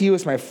assign to you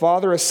as my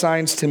Father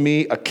assigns to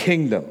me a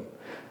kingdom.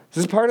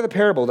 This is part of the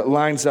parable that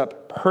lines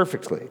up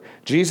perfectly.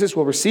 Jesus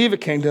will receive a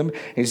kingdom,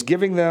 and he's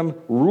giving them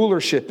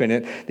rulership in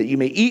it, that you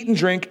may eat and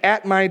drink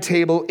at my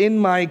table in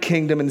my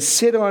kingdom and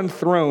sit on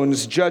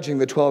thrones judging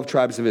the 12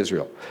 tribes of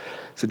Israel.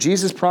 So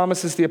Jesus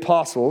promises the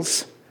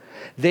apostles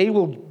they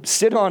will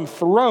sit on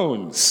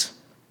thrones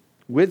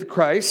with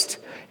Christ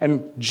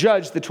and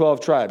judge the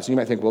 12 tribes. You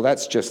might think, well,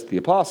 that's just the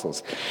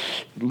apostles.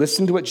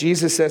 Listen to what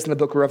Jesus says in the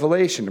book of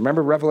Revelation.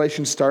 Remember,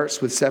 Revelation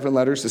starts with 7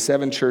 letters to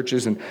 7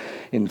 churches, and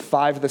in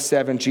 5 of the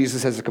 7,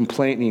 Jesus has a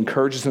complaint, and he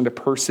encourages them to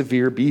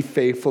persevere, be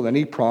faithful, and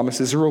he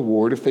promises a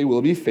reward if they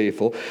will be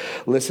faithful.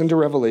 Listen to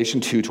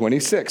Revelation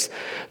 2:26.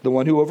 The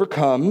one who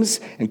overcomes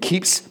and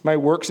keeps my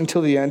works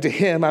until the end, to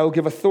him I will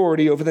give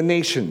authority over the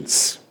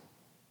nations.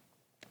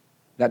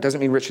 That doesn't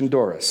mean Rich and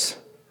Doris.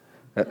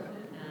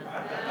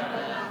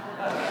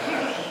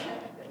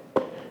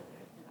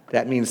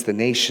 That means the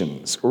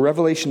nations. Or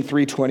Revelation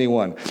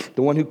 3:21,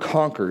 the one who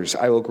conquers,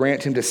 I will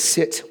grant him to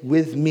sit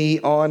with me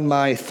on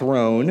my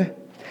throne,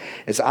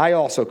 as I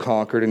also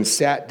conquered and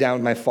sat down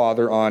with my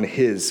Father on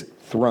his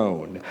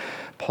throne.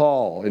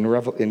 Paul in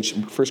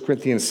 1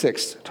 Corinthians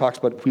 6 talks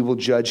about we will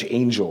judge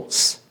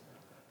angels.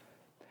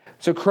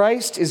 So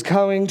Christ is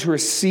coming to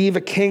receive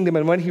a kingdom,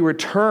 and when he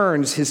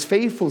returns, his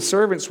faithful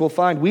servants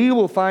we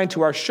will find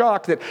to our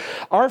shock that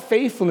our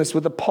faithfulness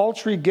with the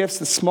paltry gifts,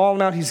 the small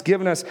amount he's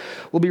given us,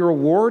 will be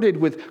rewarded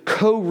with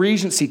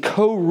co-regency,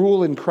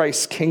 co-rule in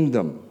Christ's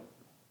kingdom.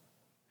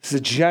 This is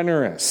a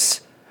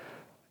generous,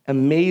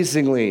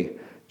 amazingly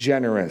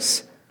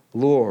generous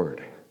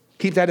Lord.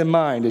 Keep that in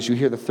mind as you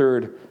hear the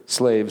third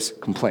slave's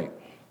complaint.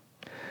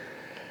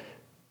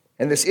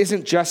 And this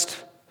isn't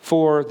just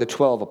for the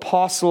 12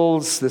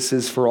 apostles, this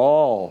is for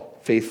all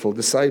faithful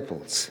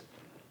disciples.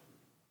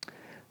 The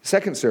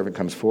second servant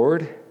comes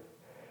forward.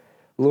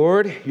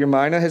 Lord, your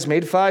mina has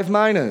made 5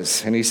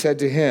 minas. And he said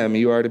to him,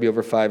 you are to be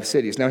over 5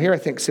 cities. Now here I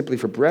think simply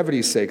for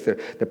brevity's sake,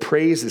 the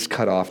praise is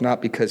cut off, not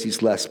because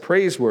he's less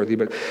praiseworthy,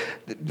 but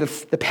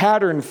the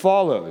pattern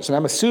follows. And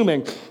I'm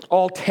assuming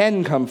all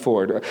 10 come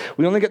forward.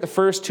 We only get the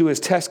first 2 as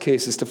test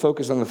cases to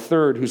focus on the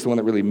third, who's the one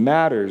that really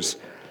matters.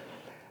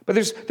 But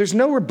there's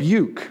no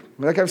rebuke.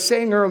 Like I was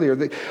saying earlier,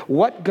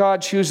 what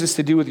God chooses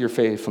to do with your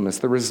faithfulness,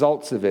 the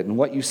results of it, and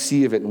what you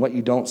see of it, and what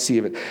you don't see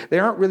of it, they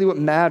aren't really what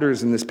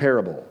matters in this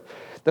parable.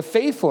 The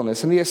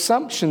faithfulness and the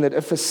assumption that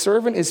if a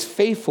servant is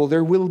faithful,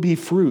 there will be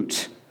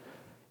fruit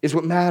is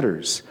what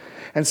matters.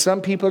 And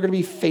some people are going to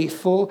be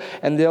faithful,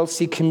 and they'll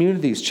see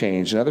communities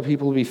change, and other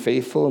people will be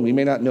faithful, and we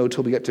may not know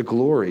till we get to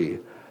glory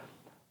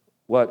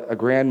what a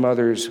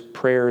grandmother's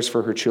prayers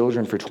for her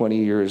children for 20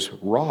 years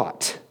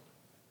wrought.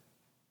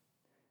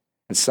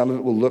 And some of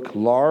it will look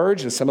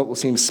large, and some of it will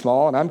seem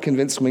small. And I'm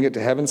convinced when we get to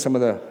heaven, some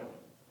of the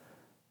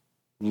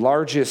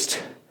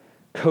largest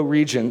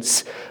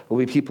co-regents will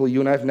be people you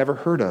and I have never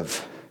heard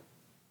of,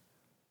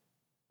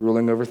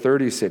 ruling over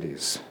 30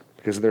 cities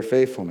because of their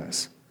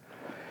faithfulness.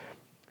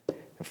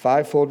 A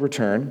 5-fold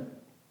return,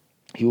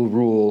 he will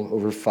rule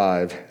over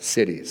 5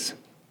 cities.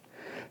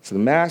 So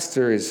the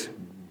master is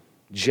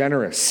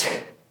generous,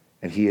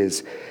 and he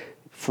is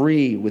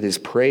free with his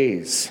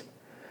praise.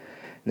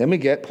 And then we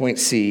get point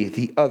C,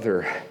 the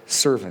other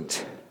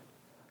servant.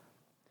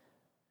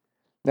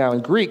 Now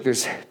in Greek,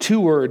 there's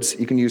 2 words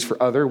you can use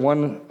for other.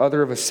 One,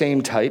 other of a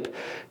same type.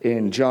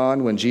 In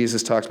John, when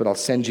Jesus talks about, I'll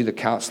send you the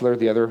counselor,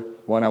 the other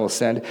one I will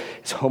send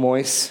is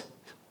homois.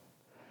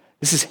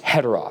 This is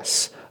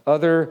heteros,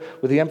 other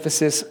with the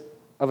emphasis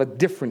of a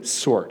different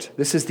sort.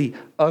 This is the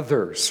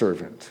other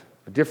servant,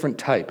 a different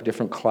type, a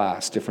different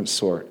class, different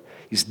sort.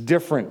 He's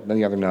different than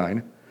the other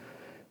 9.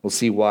 We'll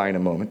see why in a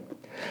moment.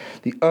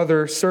 The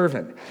other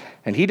servant.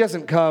 And he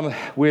doesn't come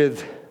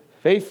with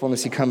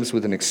faithfulness, he comes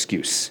with an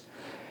excuse.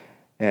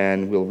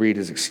 And we'll read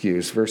his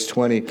excuse. Verse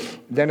 20,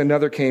 then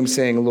another came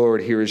saying,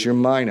 Lord, here is your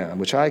mina,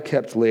 which I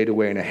kept laid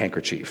away in a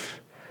handkerchief.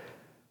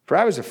 For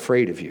I was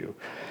afraid of you,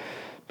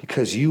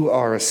 because you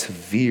are a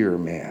severe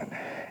man,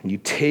 and you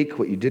take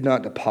what you did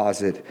not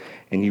deposit,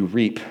 and you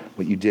reap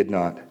what you did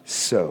not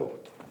sow.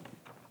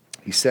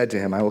 He said to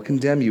him, I will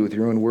condemn you with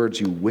your own words,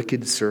 you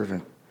wicked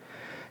servant.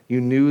 You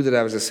knew that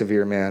I was a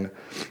severe man,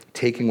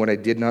 taking what I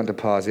did not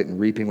deposit and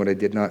reaping what I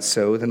did not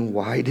sow. Then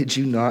why did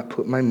you not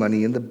put my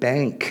money in the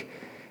bank?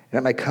 And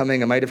at my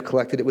coming, I might have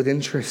collected it with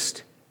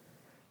interest.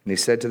 And he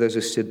said to those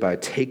who stood by,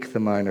 take the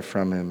mina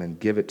from him and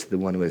give it to the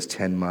one who has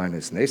 10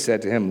 minas. And they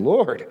said to him,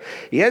 Lord,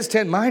 he has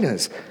 10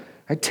 minas.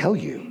 I tell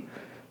you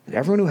that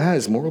everyone who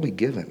has more will be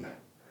given.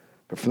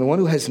 But from the one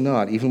who has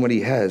not, even what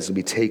he has will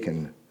be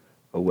taken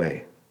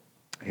away.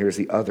 Here's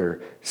the other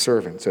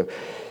servant. So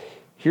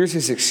here's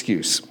his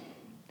excuse.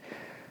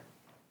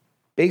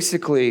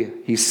 Basically,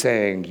 he's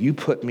saying, you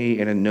put me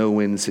in a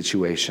no-win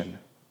situation.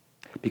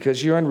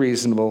 Because you're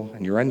unreasonable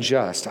and you're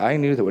unjust, I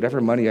knew that whatever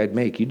money I'd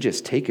make, you'd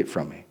just take it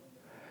from me.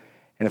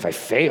 And if I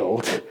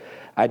failed,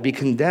 I'd be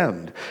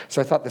condemned.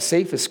 So I thought the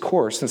safest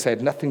course, since I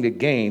had nothing to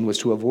gain, was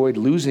to avoid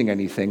losing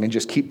anything and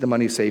just keep the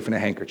money safe in a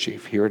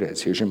handkerchief. Here it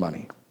is. Here's your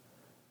money.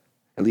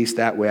 At least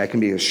that way I can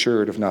be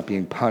assured of not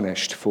being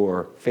punished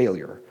for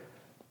failure.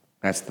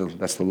 That's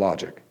the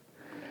logic.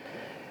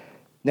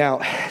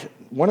 Now,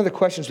 one of the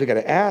questions we got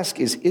to ask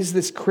is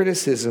this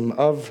criticism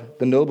of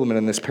the nobleman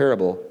in this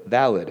parable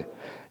valid?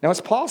 Now,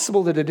 it's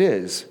possible that it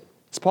is.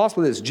 It's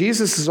possible that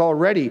Jesus has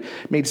already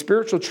made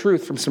spiritual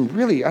truth from some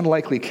really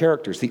unlikely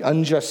characters. The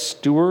unjust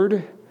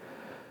steward,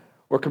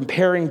 or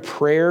comparing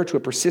prayer to a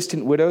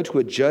persistent widow to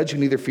a judge who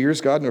neither fears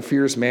God nor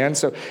fears man.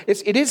 So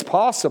it is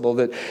possible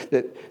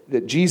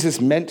that Jesus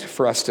meant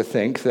for us to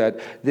think that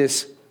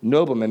this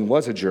nobleman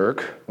was a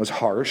jerk, was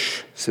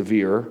harsh,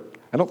 severe.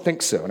 I don't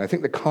think so, and I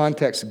think the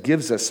context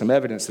gives us some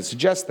evidence to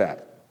suggest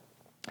that.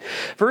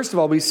 First of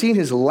all, we've seen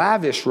his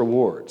lavish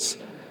rewards.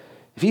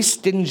 If he's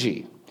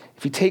stingy,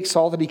 if he takes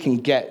all that he can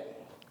get,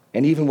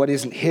 and even what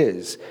isn't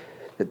his,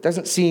 that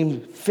doesn't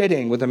seem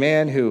fitting with a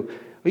man who,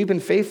 we've been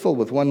faithful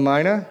with 1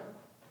 mina.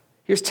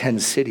 Here's 10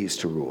 cities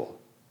to rule.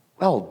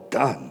 Well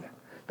done.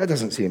 That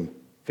doesn't seem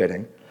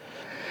fitting.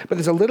 But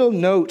there's a little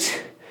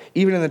note,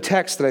 even in the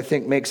text, that I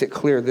think makes it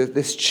clear that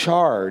this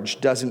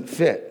charge doesn't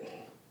fit.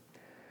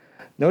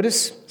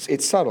 Notice,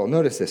 it's subtle.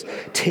 Notice this.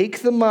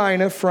 Take the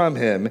mina from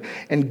him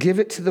and give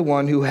it to the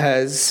one who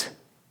has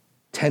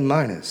 10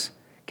 minas.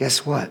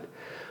 Guess what?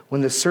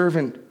 When the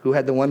servant who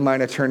had the 1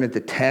 mina turned into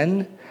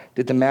 10,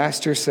 did the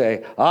master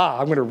say,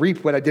 I'm going to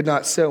reap what I did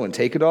not sow and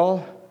take it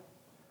all?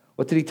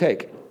 What did he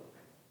take?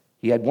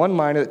 He had 1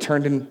 mina that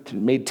turned into,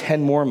 made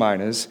 10 more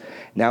minas.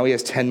 Now he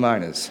has 10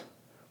 minas.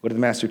 What did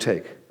the master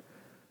take?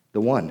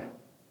 The 1.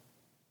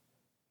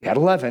 He had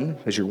 11,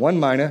 because your 1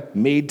 mina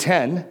made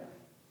 10.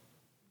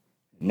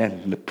 And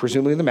then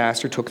presumably the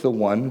master took the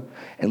 1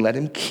 and let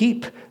him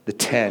keep the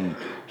 10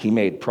 he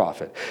made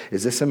profit.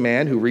 Is this a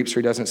man who reaps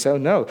where he doesn't sow?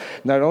 No.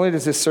 Not only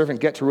does this servant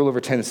get to rule over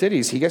 10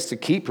 cities, he gets to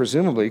keep,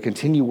 presumably,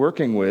 continue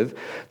working with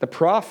the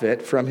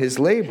profit from his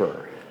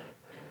labor.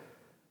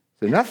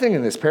 So nothing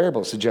in this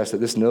parable suggests that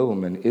this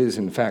nobleman is,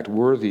 in fact,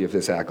 worthy of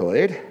this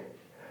accolade.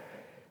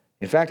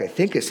 In fact, I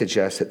think it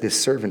suggests that this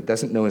servant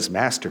doesn't know his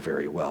master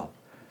very well,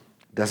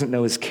 doesn't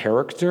know his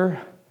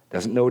character,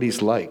 doesn't know what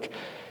he's like.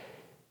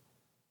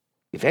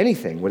 If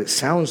anything, what it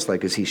sounds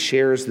like is he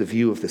shares the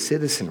view of the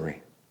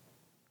citizenry,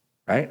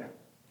 right?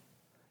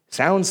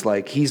 Sounds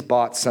like he's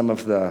bought some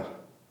of the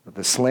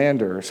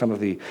slander, some of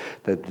the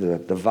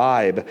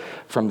vibe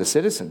from the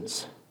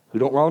citizens who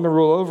don't want to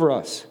rule over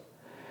us.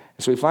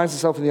 And so he finds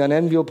himself in the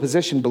unenviable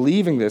position,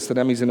 believing this,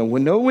 that he's in a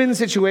no-win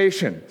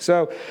situation.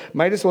 So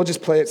might as well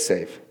just play it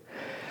safe.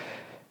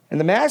 And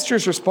the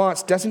master's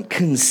response doesn't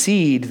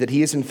concede that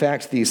he is in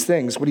fact these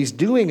things. What he's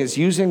doing is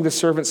using the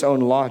servant's own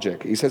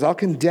logic. He says, I'll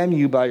condemn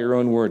you by your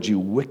own words, you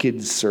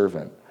wicked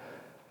servant.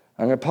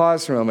 I'm going to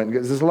pause for a moment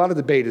because there's a lot of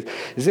debate.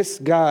 Is this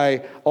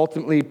guy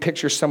ultimately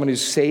pictures someone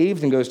who's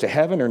saved and goes to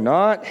heaven or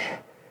not?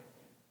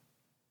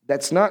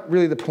 That's not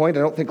really the point.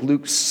 I don't think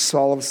Luke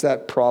solves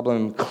that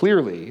problem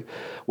clearly.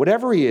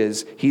 Whatever he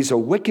is, he's a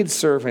wicked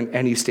servant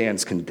and he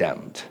stands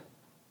condemned.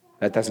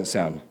 That doesn't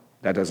sound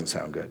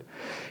good.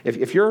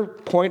 If your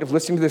point of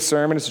listening to this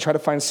sermon is to try to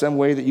find some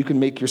way that you can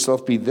make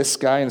yourself be this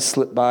guy and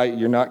slip by,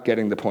 you're not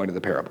getting the point of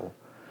the parable.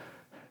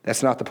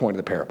 That's not the point of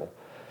the parable.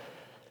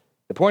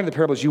 The point of the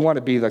parable is you want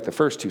to be like the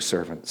first 2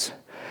 servants.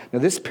 Now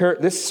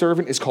this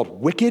servant is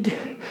called wicked,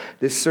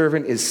 this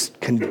servant is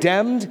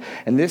condemned,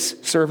 and this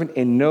servant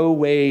in no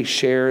way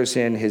shares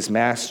in his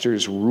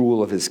master's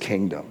rule of his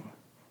kingdom.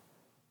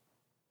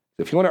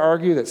 If you want to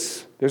argue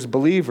that there's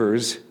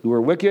believers who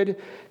are wicked,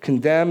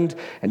 condemned,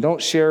 and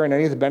don't share in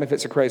any of the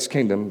benefits of Christ's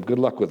kingdom, good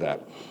luck with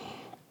that.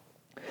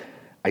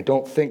 I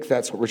don't think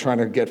that's what we're trying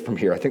to get from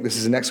here. I think this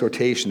is an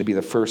exhortation to be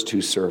the first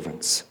 2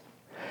 servants.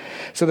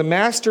 So the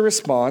master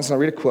responds, and I'll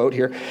read a quote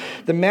here.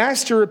 The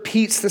master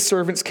repeats the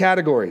servant's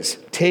categories: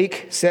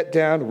 take, set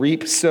down,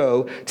 reap,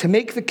 sow, to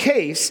make the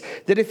case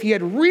that if he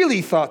had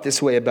really thought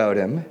this way about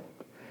him,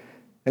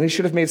 then he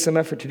should have made some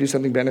effort to do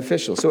something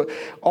beneficial. So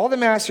all the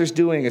master's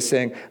doing is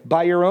saying,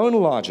 by your own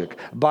logic,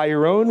 by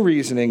your own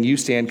reasoning, you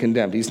stand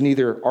condemned. He's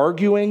neither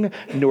arguing,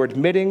 nor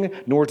admitting,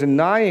 nor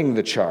denying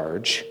the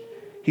charge.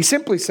 He's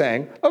simply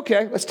saying,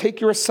 okay, let's take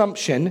your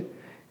assumption.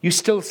 You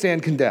still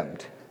stand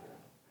condemned.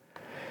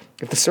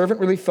 If the servant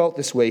really felt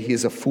this way, he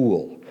is a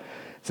fool,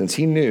 since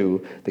he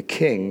knew the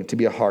king to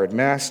be a hard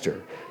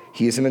master.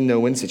 He is in a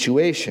no-win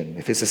situation.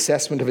 If his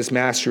assessment of his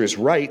master is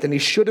right, then he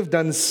should have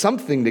done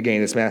something to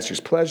gain his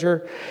master's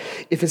pleasure.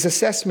 If his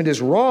assessment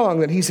is wrong,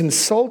 then he's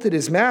insulted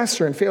his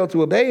master and failed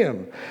to obey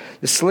him.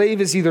 The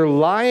slave is either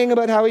lying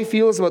about how he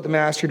feels about the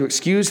master to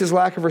excuse his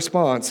lack of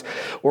response,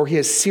 or he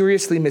has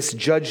seriously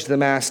misjudged the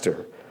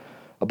master.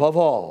 Above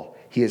all,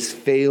 he has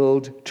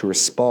failed to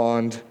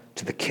respond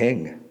to the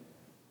king.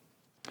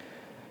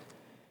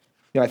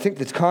 I think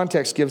the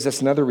context gives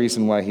us another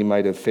reason why he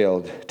might have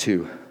failed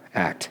to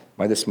act,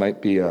 why this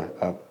might be an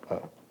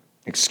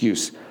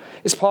excuse.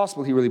 It's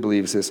possible he really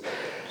believes this.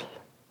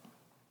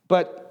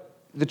 But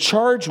the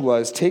charge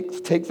was,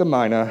 take the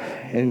mina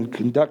and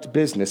conduct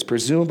business,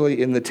 presumably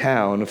in the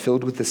town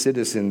filled with the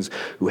citizens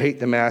who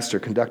hate the master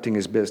conducting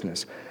his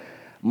business.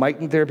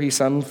 Mightn't there be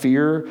some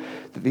fear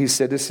that these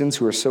citizens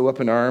who are so up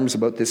in arms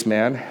about this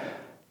man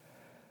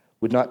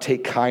would not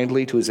take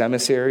kindly to his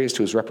emissaries,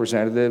 to his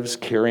representatives,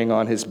 carrying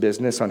on his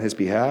business on his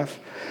behalf?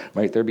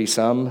 Might there be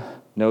some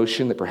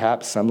notion that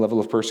perhaps some level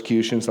of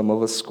persecution, some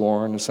level of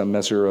scorn, some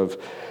measure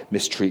of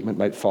mistreatment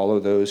might follow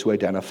those who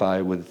identify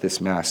with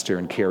this master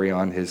and carry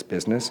on his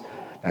business?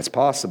 That's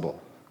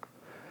possible.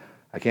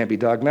 I can't be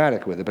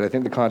dogmatic with it, but I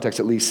think the context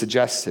at least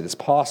suggests it. It's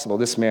possible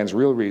this man's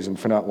real reason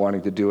for not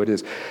wanting to do it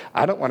is,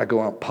 I don't want to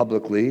go out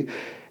publicly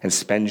and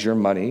spend your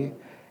money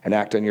and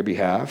act on your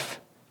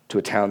behalf to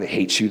a town that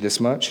hates you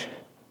this much.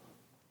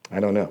 I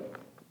don't know.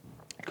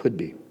 It could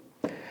be.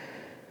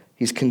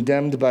 He's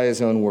condemned by his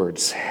own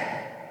words.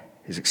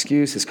 His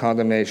excuse, his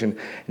condemnation,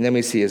 and then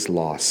we see his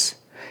loss.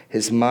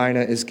 His mina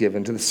is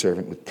given to the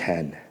servant with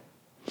 10.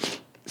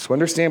 So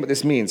understand what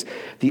this means.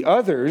 The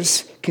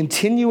others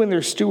continue in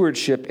their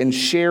stewardship and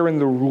share in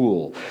the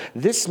rule.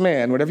 This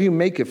man, whatever you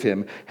make of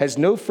him, has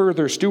no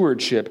further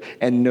stewardship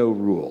and no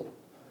rule.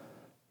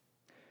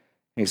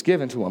 And he's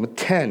given to one with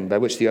 10, by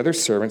which the other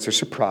servants are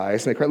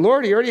surprised, and they cry,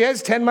 Lord, he already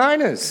has 10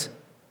 minas.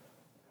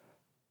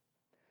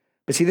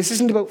 But see, this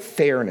isn't about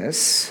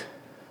fairness.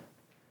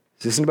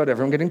 This isn't about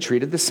everyone getting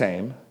treated the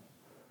same.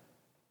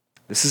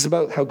 This is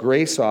about how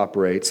grace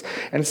operates,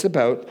 and it's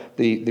about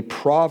the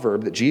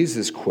proverb that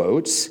Jesus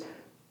quotes,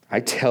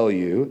 I tell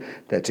you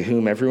that to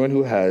whom everyone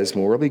who has,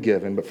 more will be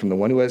given, but from the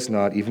one who has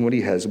not, even what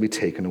he has will be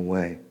taken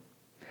away.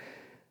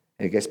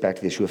 And it gets back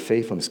to the issue of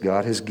faithfulness.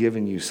 God has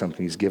given you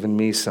something. He's given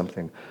me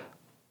something.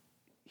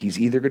 He's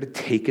either going to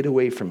take it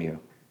away from you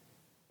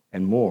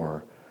and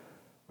more, or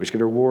he's going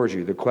to reward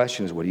you. The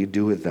question is, what do you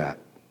do with that?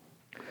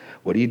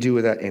 What do you do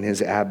with that in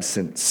his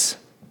absence?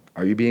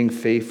 Are you being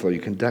faithful? Are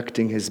you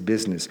conducting his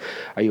business?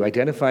 Are you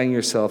identifying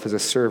yourself as a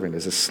servant,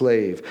 as a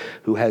slave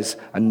who has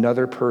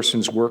another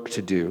person's work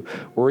to do?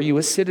 Or are you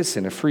a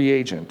citizen, a free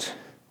agent?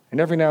 And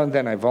every now and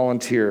then I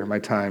volunteer my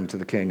time to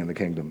the king and the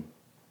kingdom.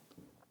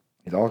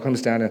 It all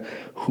comes down to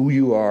who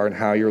you are and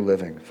how you're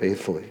living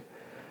faithfully.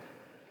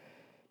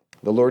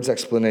 The Lord's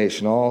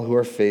explanation, all who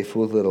are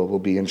faithful with little will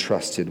be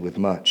entrusted with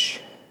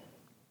much.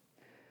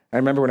 I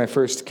remember when I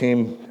first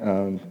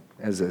came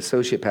as an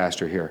associate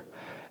pastor here,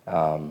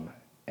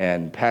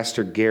 and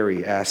Pastor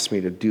Gary asked me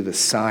to do the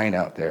sign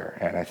out there.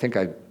 And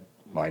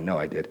I know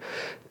I did.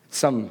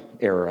 Some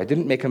error. I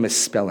didn't make a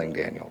misspelling,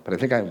 Daniel, but I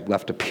think I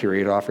left a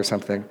period off or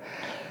something.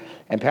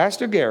 And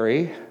Pastor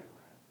Gary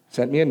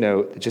sent me a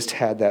note that just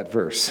had that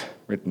verse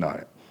written on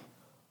it.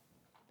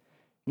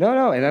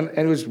 No, and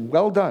it was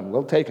well done,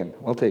 well taken.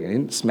 He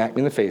didn't smack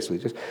me in the face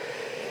with it.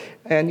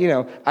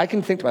 And, I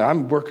can think,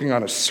 I'm working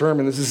on a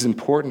sermon. This is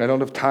important. I don't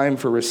have time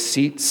for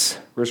receipts.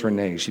 Where's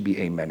Renee? She'd be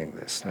amening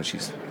this. No,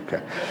 she's,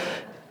 okay.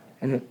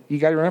 And you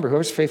got to remember,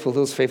 whoever's faithful with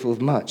little is faithful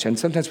with much. And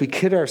sometimes we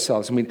kid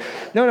ourselves. And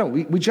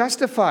we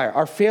justify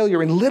our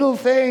failure in little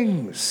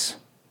things.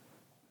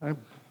 I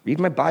read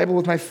my Bible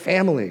with my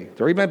family.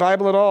 Don't read my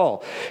Bible at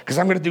all, because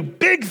I'm going to do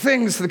big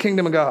things for the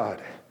kingdom of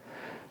God.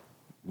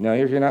 No,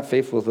 if you're not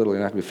faithful with little,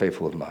 you're not going to be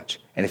faithful with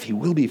much. And if you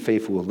will be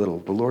faithful with little,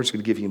 the Lord's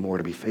going to give you more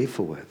to be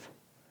faithful with.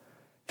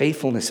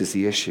 Faithfulness is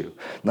the issue,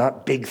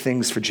 not big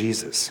things for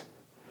Jesus.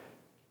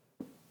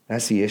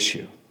 That's the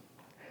issue.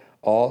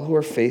 All who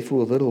are faithful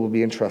with little will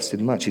be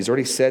entrusted much. He's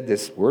already said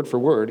this word for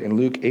word in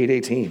Luke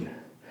 8:18.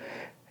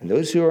 And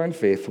those who are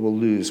unfaithful will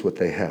lose what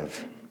they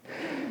have.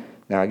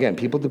 Now again,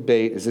 people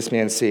debate, is this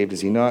man saved,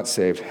 is he not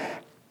saved?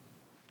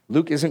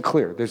 Luke isn't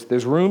clear.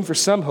 There's room for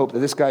some hope that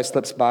this guy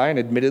slips by, and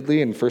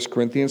admittedly in 1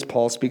 Corinthians,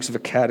 Paul speaks of a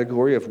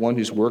category of one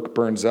whose work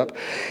burns up,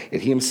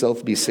 yet he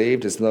himself be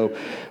saved as though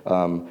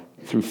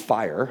through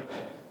fire.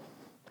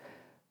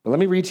 But let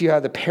me read to you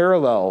how the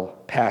parallel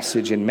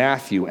passage in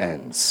Matthew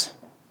ends.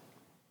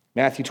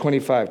 Matthew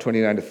 25,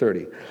 29 to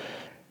 30.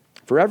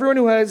 For everyone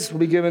who has will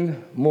be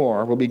given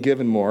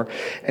more,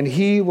 and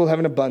he will have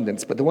an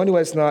abundance. But the one who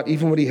has not,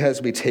 even what he has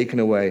will be taken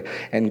away.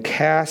 And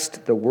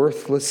cast the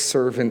worthless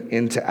servant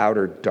into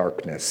outer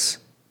darkness.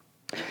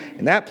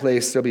 In that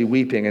place there'll be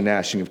weeping and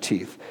gnashing of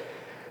teeth.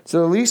 So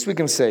the least we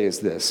can say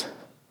is this.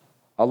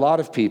 A lot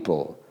of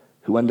people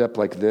who end up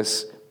like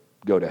this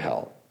go to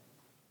hell.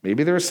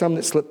 Maybe there are some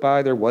that slip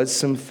by, there was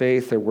some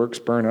faith, their works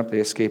burn up, they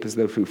escape as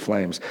though through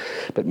flames.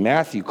 But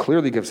Matthew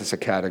clearly gives us a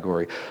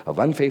category of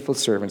unfaithful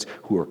servants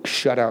who are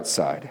shut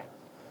outside.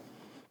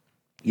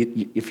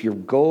 If your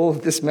goal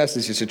of this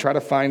message is to try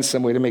to find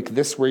some way to make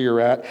this where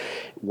you're at,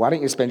 why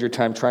don't you spend your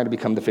time trying to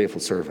become the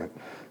faithful servant?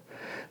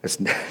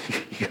 It's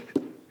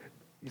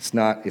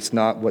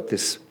not what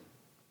this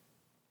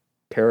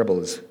parable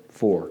is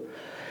for.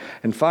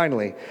 And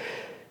finally,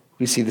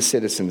 we see the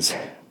citizens,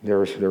 their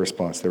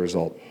response, their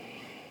result.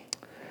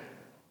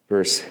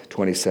 Verse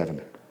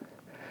 27.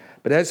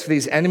 But as for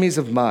these enemies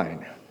of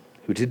mine,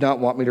 who did not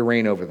want me to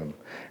reign over them,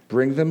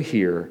 bring them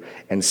here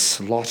and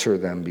slaughter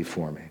them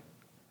before me.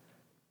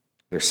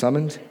 They're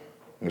summoned and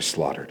they're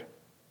slaughtered.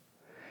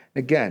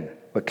 Again,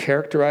 what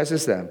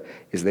characterizes them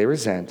is they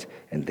resent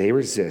and they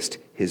resist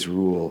his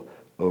rule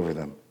over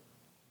them.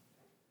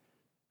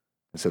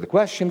 And so the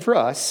question for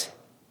us,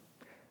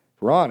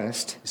 if we're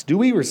honest, is do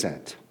we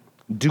resent?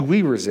 Do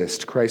we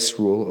resist Christ's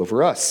rule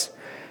over us?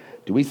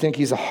 Do we think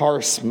he's a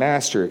harsh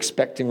master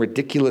expecting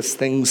ridiculous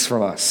things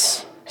from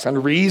us? It's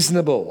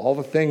unreasonable, all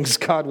the things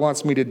God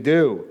wants me to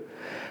do.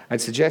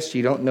 I'd suggest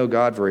you don't know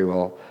God very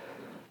well,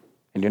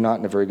 and you're not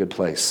in a very good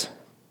place.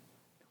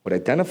 What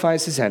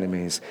identifies his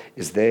enemies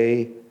is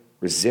they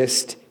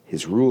resist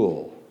his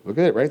rule. look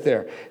at it right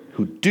there,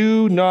 who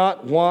do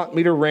not want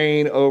me to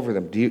reign over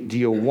them. Do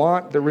you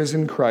want the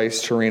risen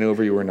Christ to reign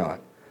over you or not?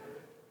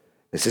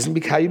 This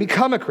isn't how you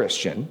become a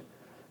Christian,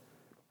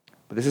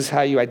 but this is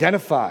how you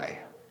identify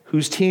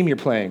whose team you're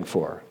playing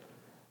for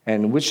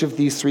and which of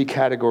these three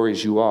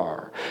categories you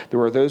are. There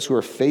are those who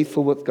are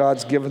faithful with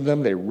God's given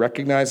them. They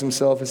recognize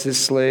themselves as his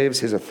slaves,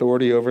 his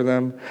authority over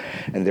them.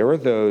 And there are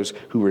those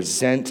who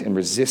resent and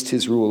resist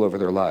his rule over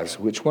their lives.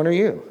 Which one are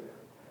you?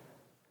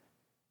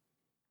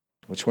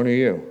 Which one are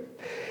you?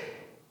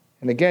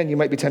 And again, you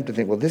might be tempted to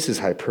think, well, this is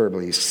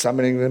hyperbole. He's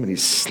summoning them and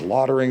he's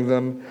slaughtering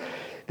them.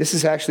 This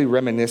is actually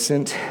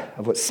reminiscent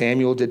of what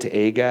Samuel did to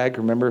Agag.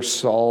 Remember,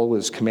 Saul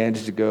was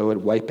commanded to go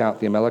and wipe out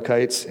the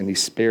Amalekites, and he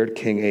spared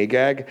King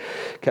Agag,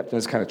 kept him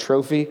as kind of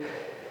trophy.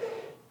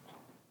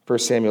 1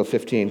 Samuel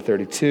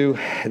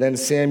 15:32. Then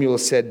Samuel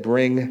said,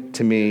 bring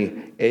to me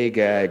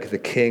Agag, the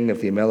king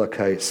of the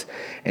Amalekites.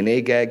 And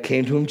Agag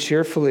came to him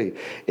cheerfully.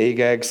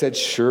 Agag said,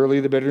 surely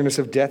the bitterness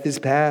of death is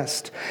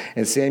past.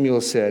 And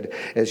Samuel said,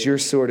 as your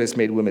sword has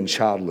made women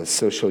childless,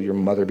 so shall your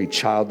mother be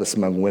childless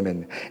among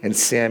women. And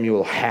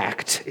Samuel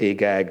hacked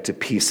Agag to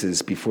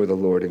pieces before the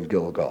Lord in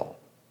Gilgal.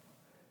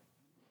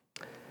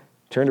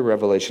 Turn to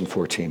Revelation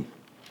 14.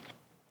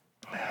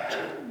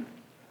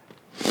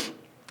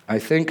 I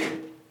think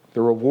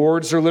the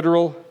rewards are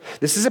literal.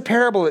 This is a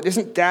parable. It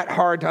isn't that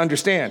hard to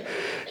understand.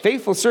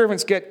 Faithful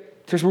servants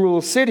get to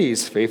rule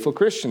cities. Faithful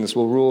Christians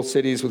will rule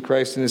cities with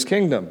Christ in his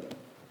kingdom.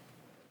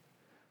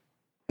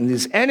 And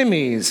his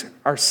enemies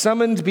are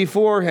summoned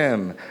before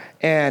him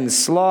and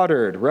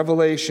slaughtered.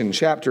 Revelation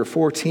chapter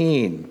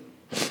 14.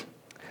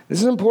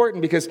 This is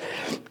important because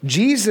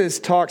Jesus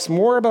talks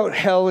more about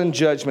hell and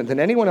judgment than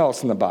anyone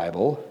else in the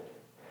Bible.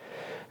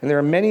 And there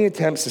are many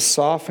attempts to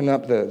soften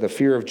up the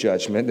fear of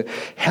judgment.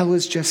 Hell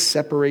is just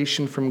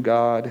separation from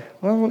God.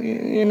 Well,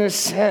 in a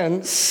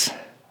sense,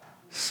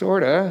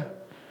 sort of.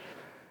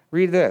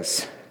 Read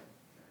this.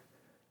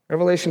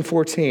 Revelation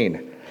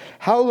 14.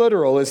 How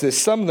literal is this?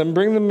 Some of them,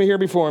 bring them here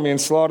before me and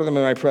slaughter them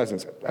in my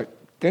presence. I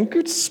think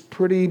it's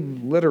pretty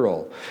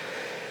literal.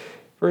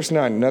 Verse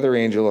 9, another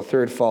angel, a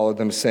third, followed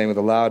them, saying with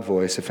a loud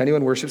voice, if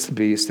anyone worships the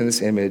beast in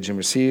this image and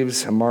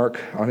receives a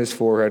mark on his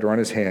forehead or on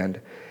his hand,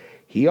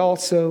 he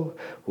also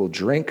will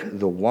drink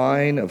the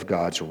wine of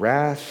God's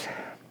wrath,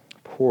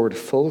 poured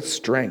full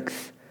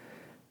strength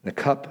in the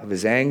cup of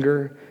his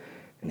anger,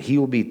 and he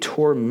will be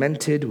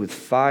tormented with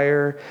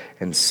fire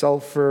and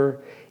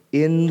sulfur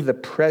in the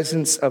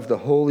presence of the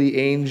holy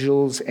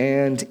angels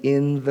and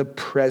in the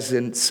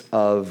presence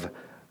of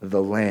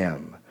the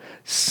Lamb.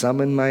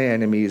 Summon my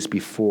enemies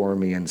before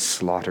me and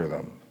slaughter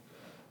them.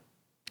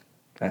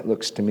 That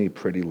looks to me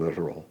pretty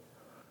literal.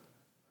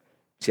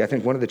 See, I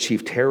think one of the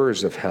chief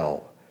terrors of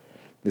hell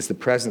is the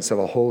presence of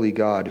a holy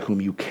God whom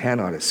you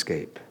cannot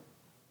escape.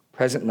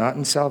 Present not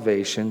in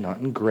salvation, not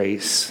in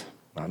grace,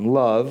 not in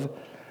love,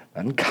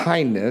 not in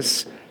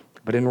kindness,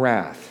 but in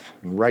wrath,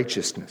 in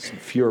righteousness, and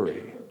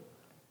fury.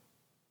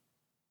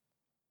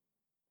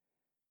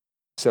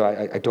 So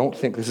I don't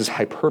think this is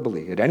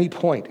hyperbole at any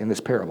point in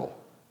this parable.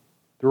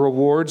 The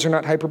rewards are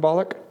not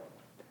hyperbolic.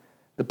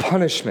 The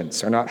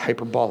punishments are not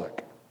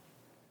hyperbolic.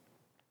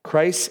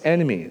 Christ's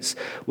enemies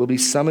will be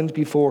summoned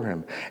before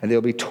him, and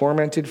they'll be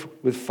tormented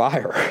with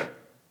fire.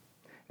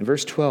 In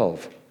verse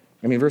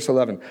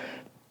 11,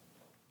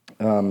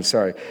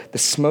 the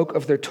smoke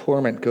of their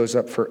torment goes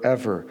up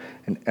forever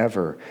and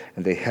ever,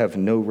 and they have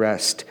no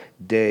rest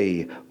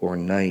day or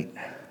night.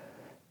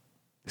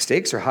 The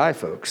stakes are high,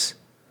 folks.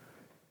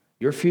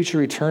 Your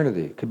future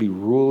eternity could be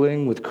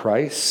ruling with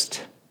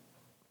Christ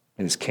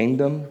in his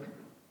kingdom,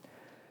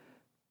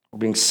 or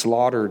being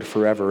slaughtered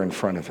forever in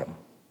front of him.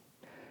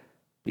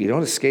 But you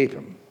don't escape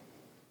him.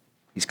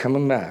 He's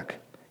coming back.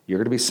 You're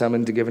going to be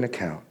summoned to give an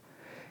account.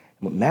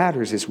 And what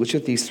matters is which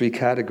of these three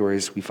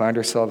categories we find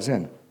ourselves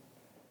in.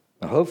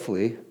 Now,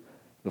 hopefully,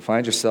 you'll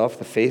find yourself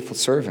the faithful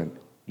servant.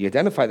 You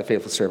identify the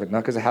faithful servant,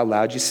 not because of how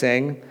loud you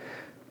sing,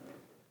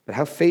 but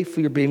how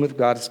faithful you're being with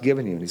God has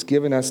given you. And he's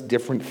given us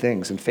different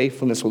things, and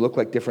faithfulness will look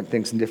like different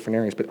things in different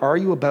areas. But are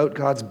you about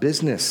God's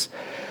business?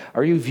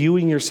 Are you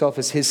viewing yourself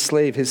as his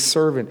slave, his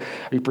servant?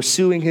 Are you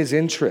pursuing his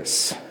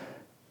interests?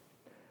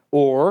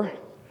 Or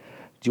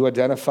do you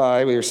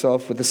identify with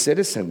yourself with the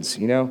citizens?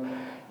 You know,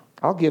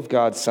 I'll give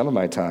God some of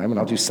my time and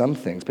I'll do some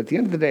things, but at the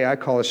end of the day, I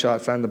call the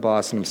shots, I'm the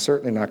boss, and I'm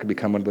certainly not going to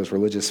become one of those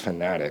religious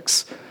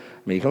fanatics. I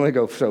mean, you can only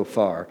go so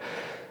far.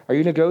 Are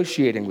you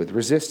negotiating with,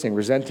 resisting,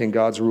 resenting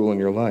God's rule in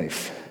your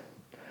life?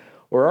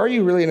 Or are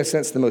you really, in a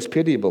sense, the most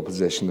pitiable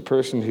position, the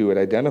person who would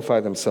identify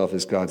themselves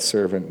as God's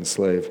servant and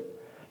slave?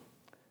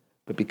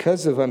 But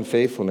because of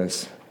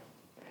unfaithfulness,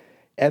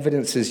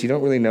 evidence is you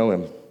don't really know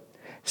him,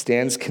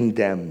 stands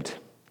condemned,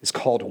 is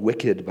called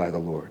wicked by the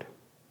Lord.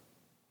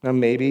 Now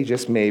maybe,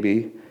 just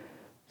maybe,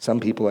 some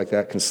people like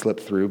that can slip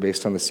through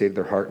based on the state of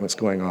their heart and what's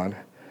going on.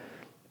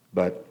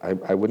 But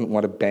I wouldn't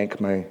want to bank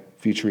my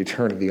future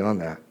eternity on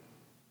that.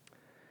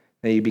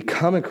 Now you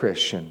become a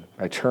Christian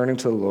by turning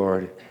to the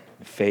Lord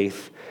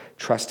faith,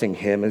 trusting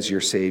him as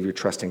your Savior,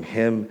 trusting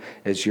him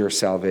as your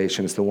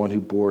salvation, as the one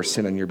who bore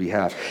sin on your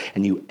behalf.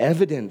 And you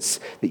evidence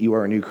that you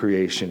are a new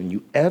creation, and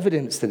you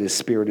evidence that his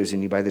Spirit is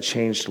in you by the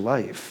changed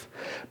life,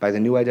 by the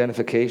new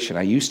identification.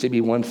 I used to be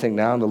one thing,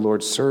 now I'm the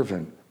Lord's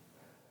servant.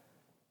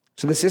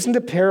 So this isn't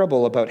a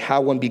parable about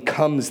how one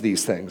becomes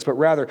these things, but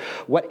rather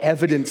what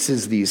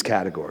evidences these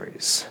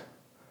categories.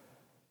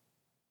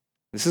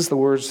 This is the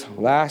Lord's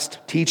last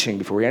teaching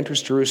before he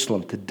enters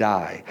Jerusalem to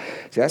die.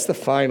 See, that's the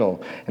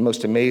final and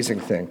most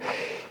amazing thing.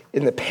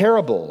 In the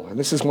parable, and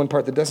this is one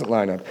part that doesn't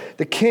line up,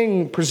 the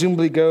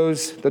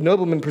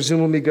nobleman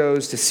presumably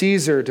goes to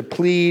Caesar to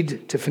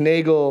plead, to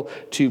finagle,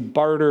 to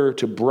barter,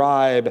 to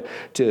bribe,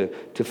 to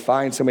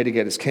find somebody to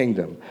get his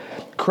kingdom.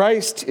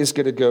 Christ is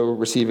going to go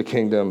receive a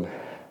kingdom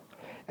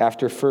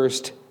after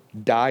first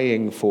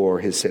dying for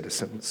his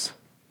citizens.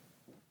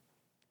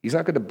 He's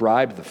not going to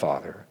bribe the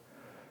Father.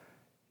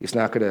 He's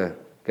not going to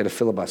get a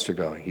filibuster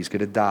going. He's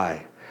going to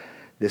die.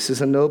 This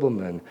is a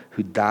nobleman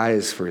who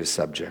dies for his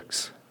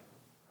subjects.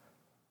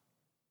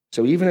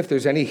 So even if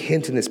there's any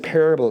hint in this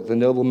parable that the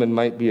nobleman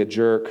might be a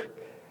jerk,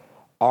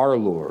 our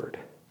Lord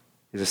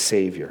is a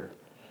Savior.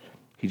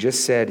 He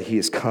just said he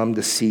has come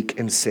to seek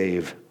and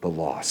save the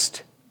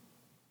lost.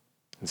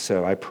 And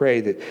so I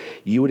pray that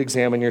you would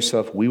examine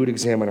yourself, we would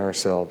examine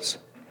ourselves,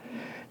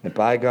 and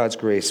by God's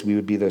grace, we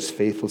would be those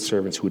faithful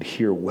servants who would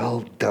hear,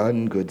 "Well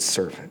done, good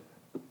servant."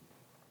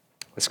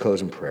 Let's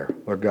close in prayer.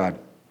 Lord God,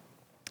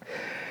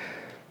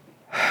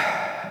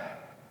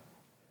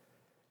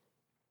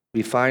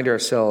 we find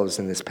ourselves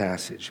in this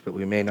passage, but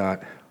we may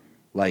not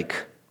like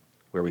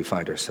where we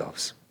find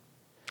ourselves.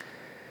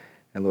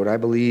 And Lord, I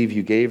believe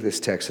you gave this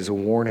text as a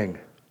warning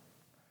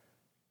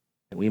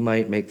that we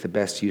might make the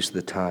best use of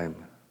the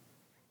time,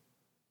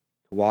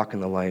 walk in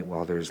the light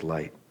while there's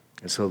light.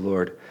 And so,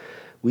 Lord,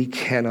 we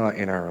cannot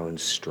in our own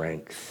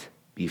strength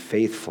be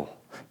faithful.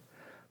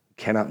 We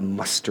cannot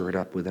muster it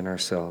up within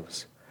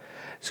ourselves.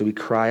 So we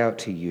cry out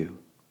to you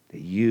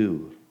that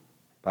you,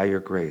 by your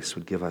grace,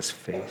 would give us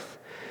faith,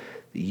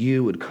 that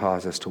you would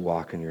cause us to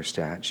walk in your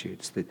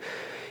statutes, that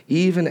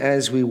even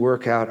as we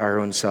work out our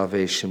own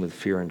salvation with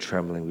fear and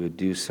trembling, we would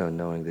do so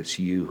knowing that it's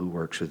you who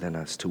works within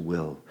us to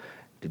will,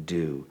 to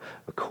do,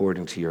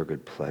 according to your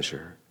good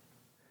pleasure.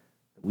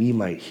 We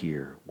might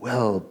hear,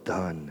 "Well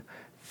done,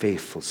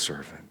 faithful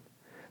servant,"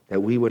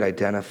 that we would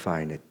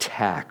identify and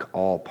attack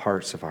all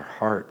parts of our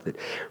heart that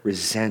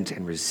resent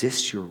and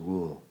resist your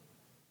rule.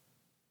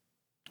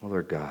 Oh,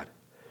 Lord God,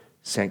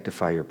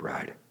 sanctify your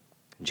bride.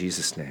 In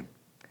Jesus' name,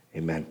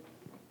 amen.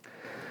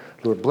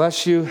 The Lord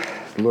bless you.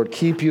 The Lord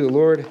keep you. The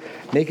Lord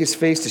make his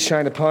face to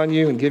shine upon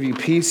you and give you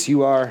peace.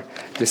 You are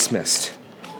dismissed.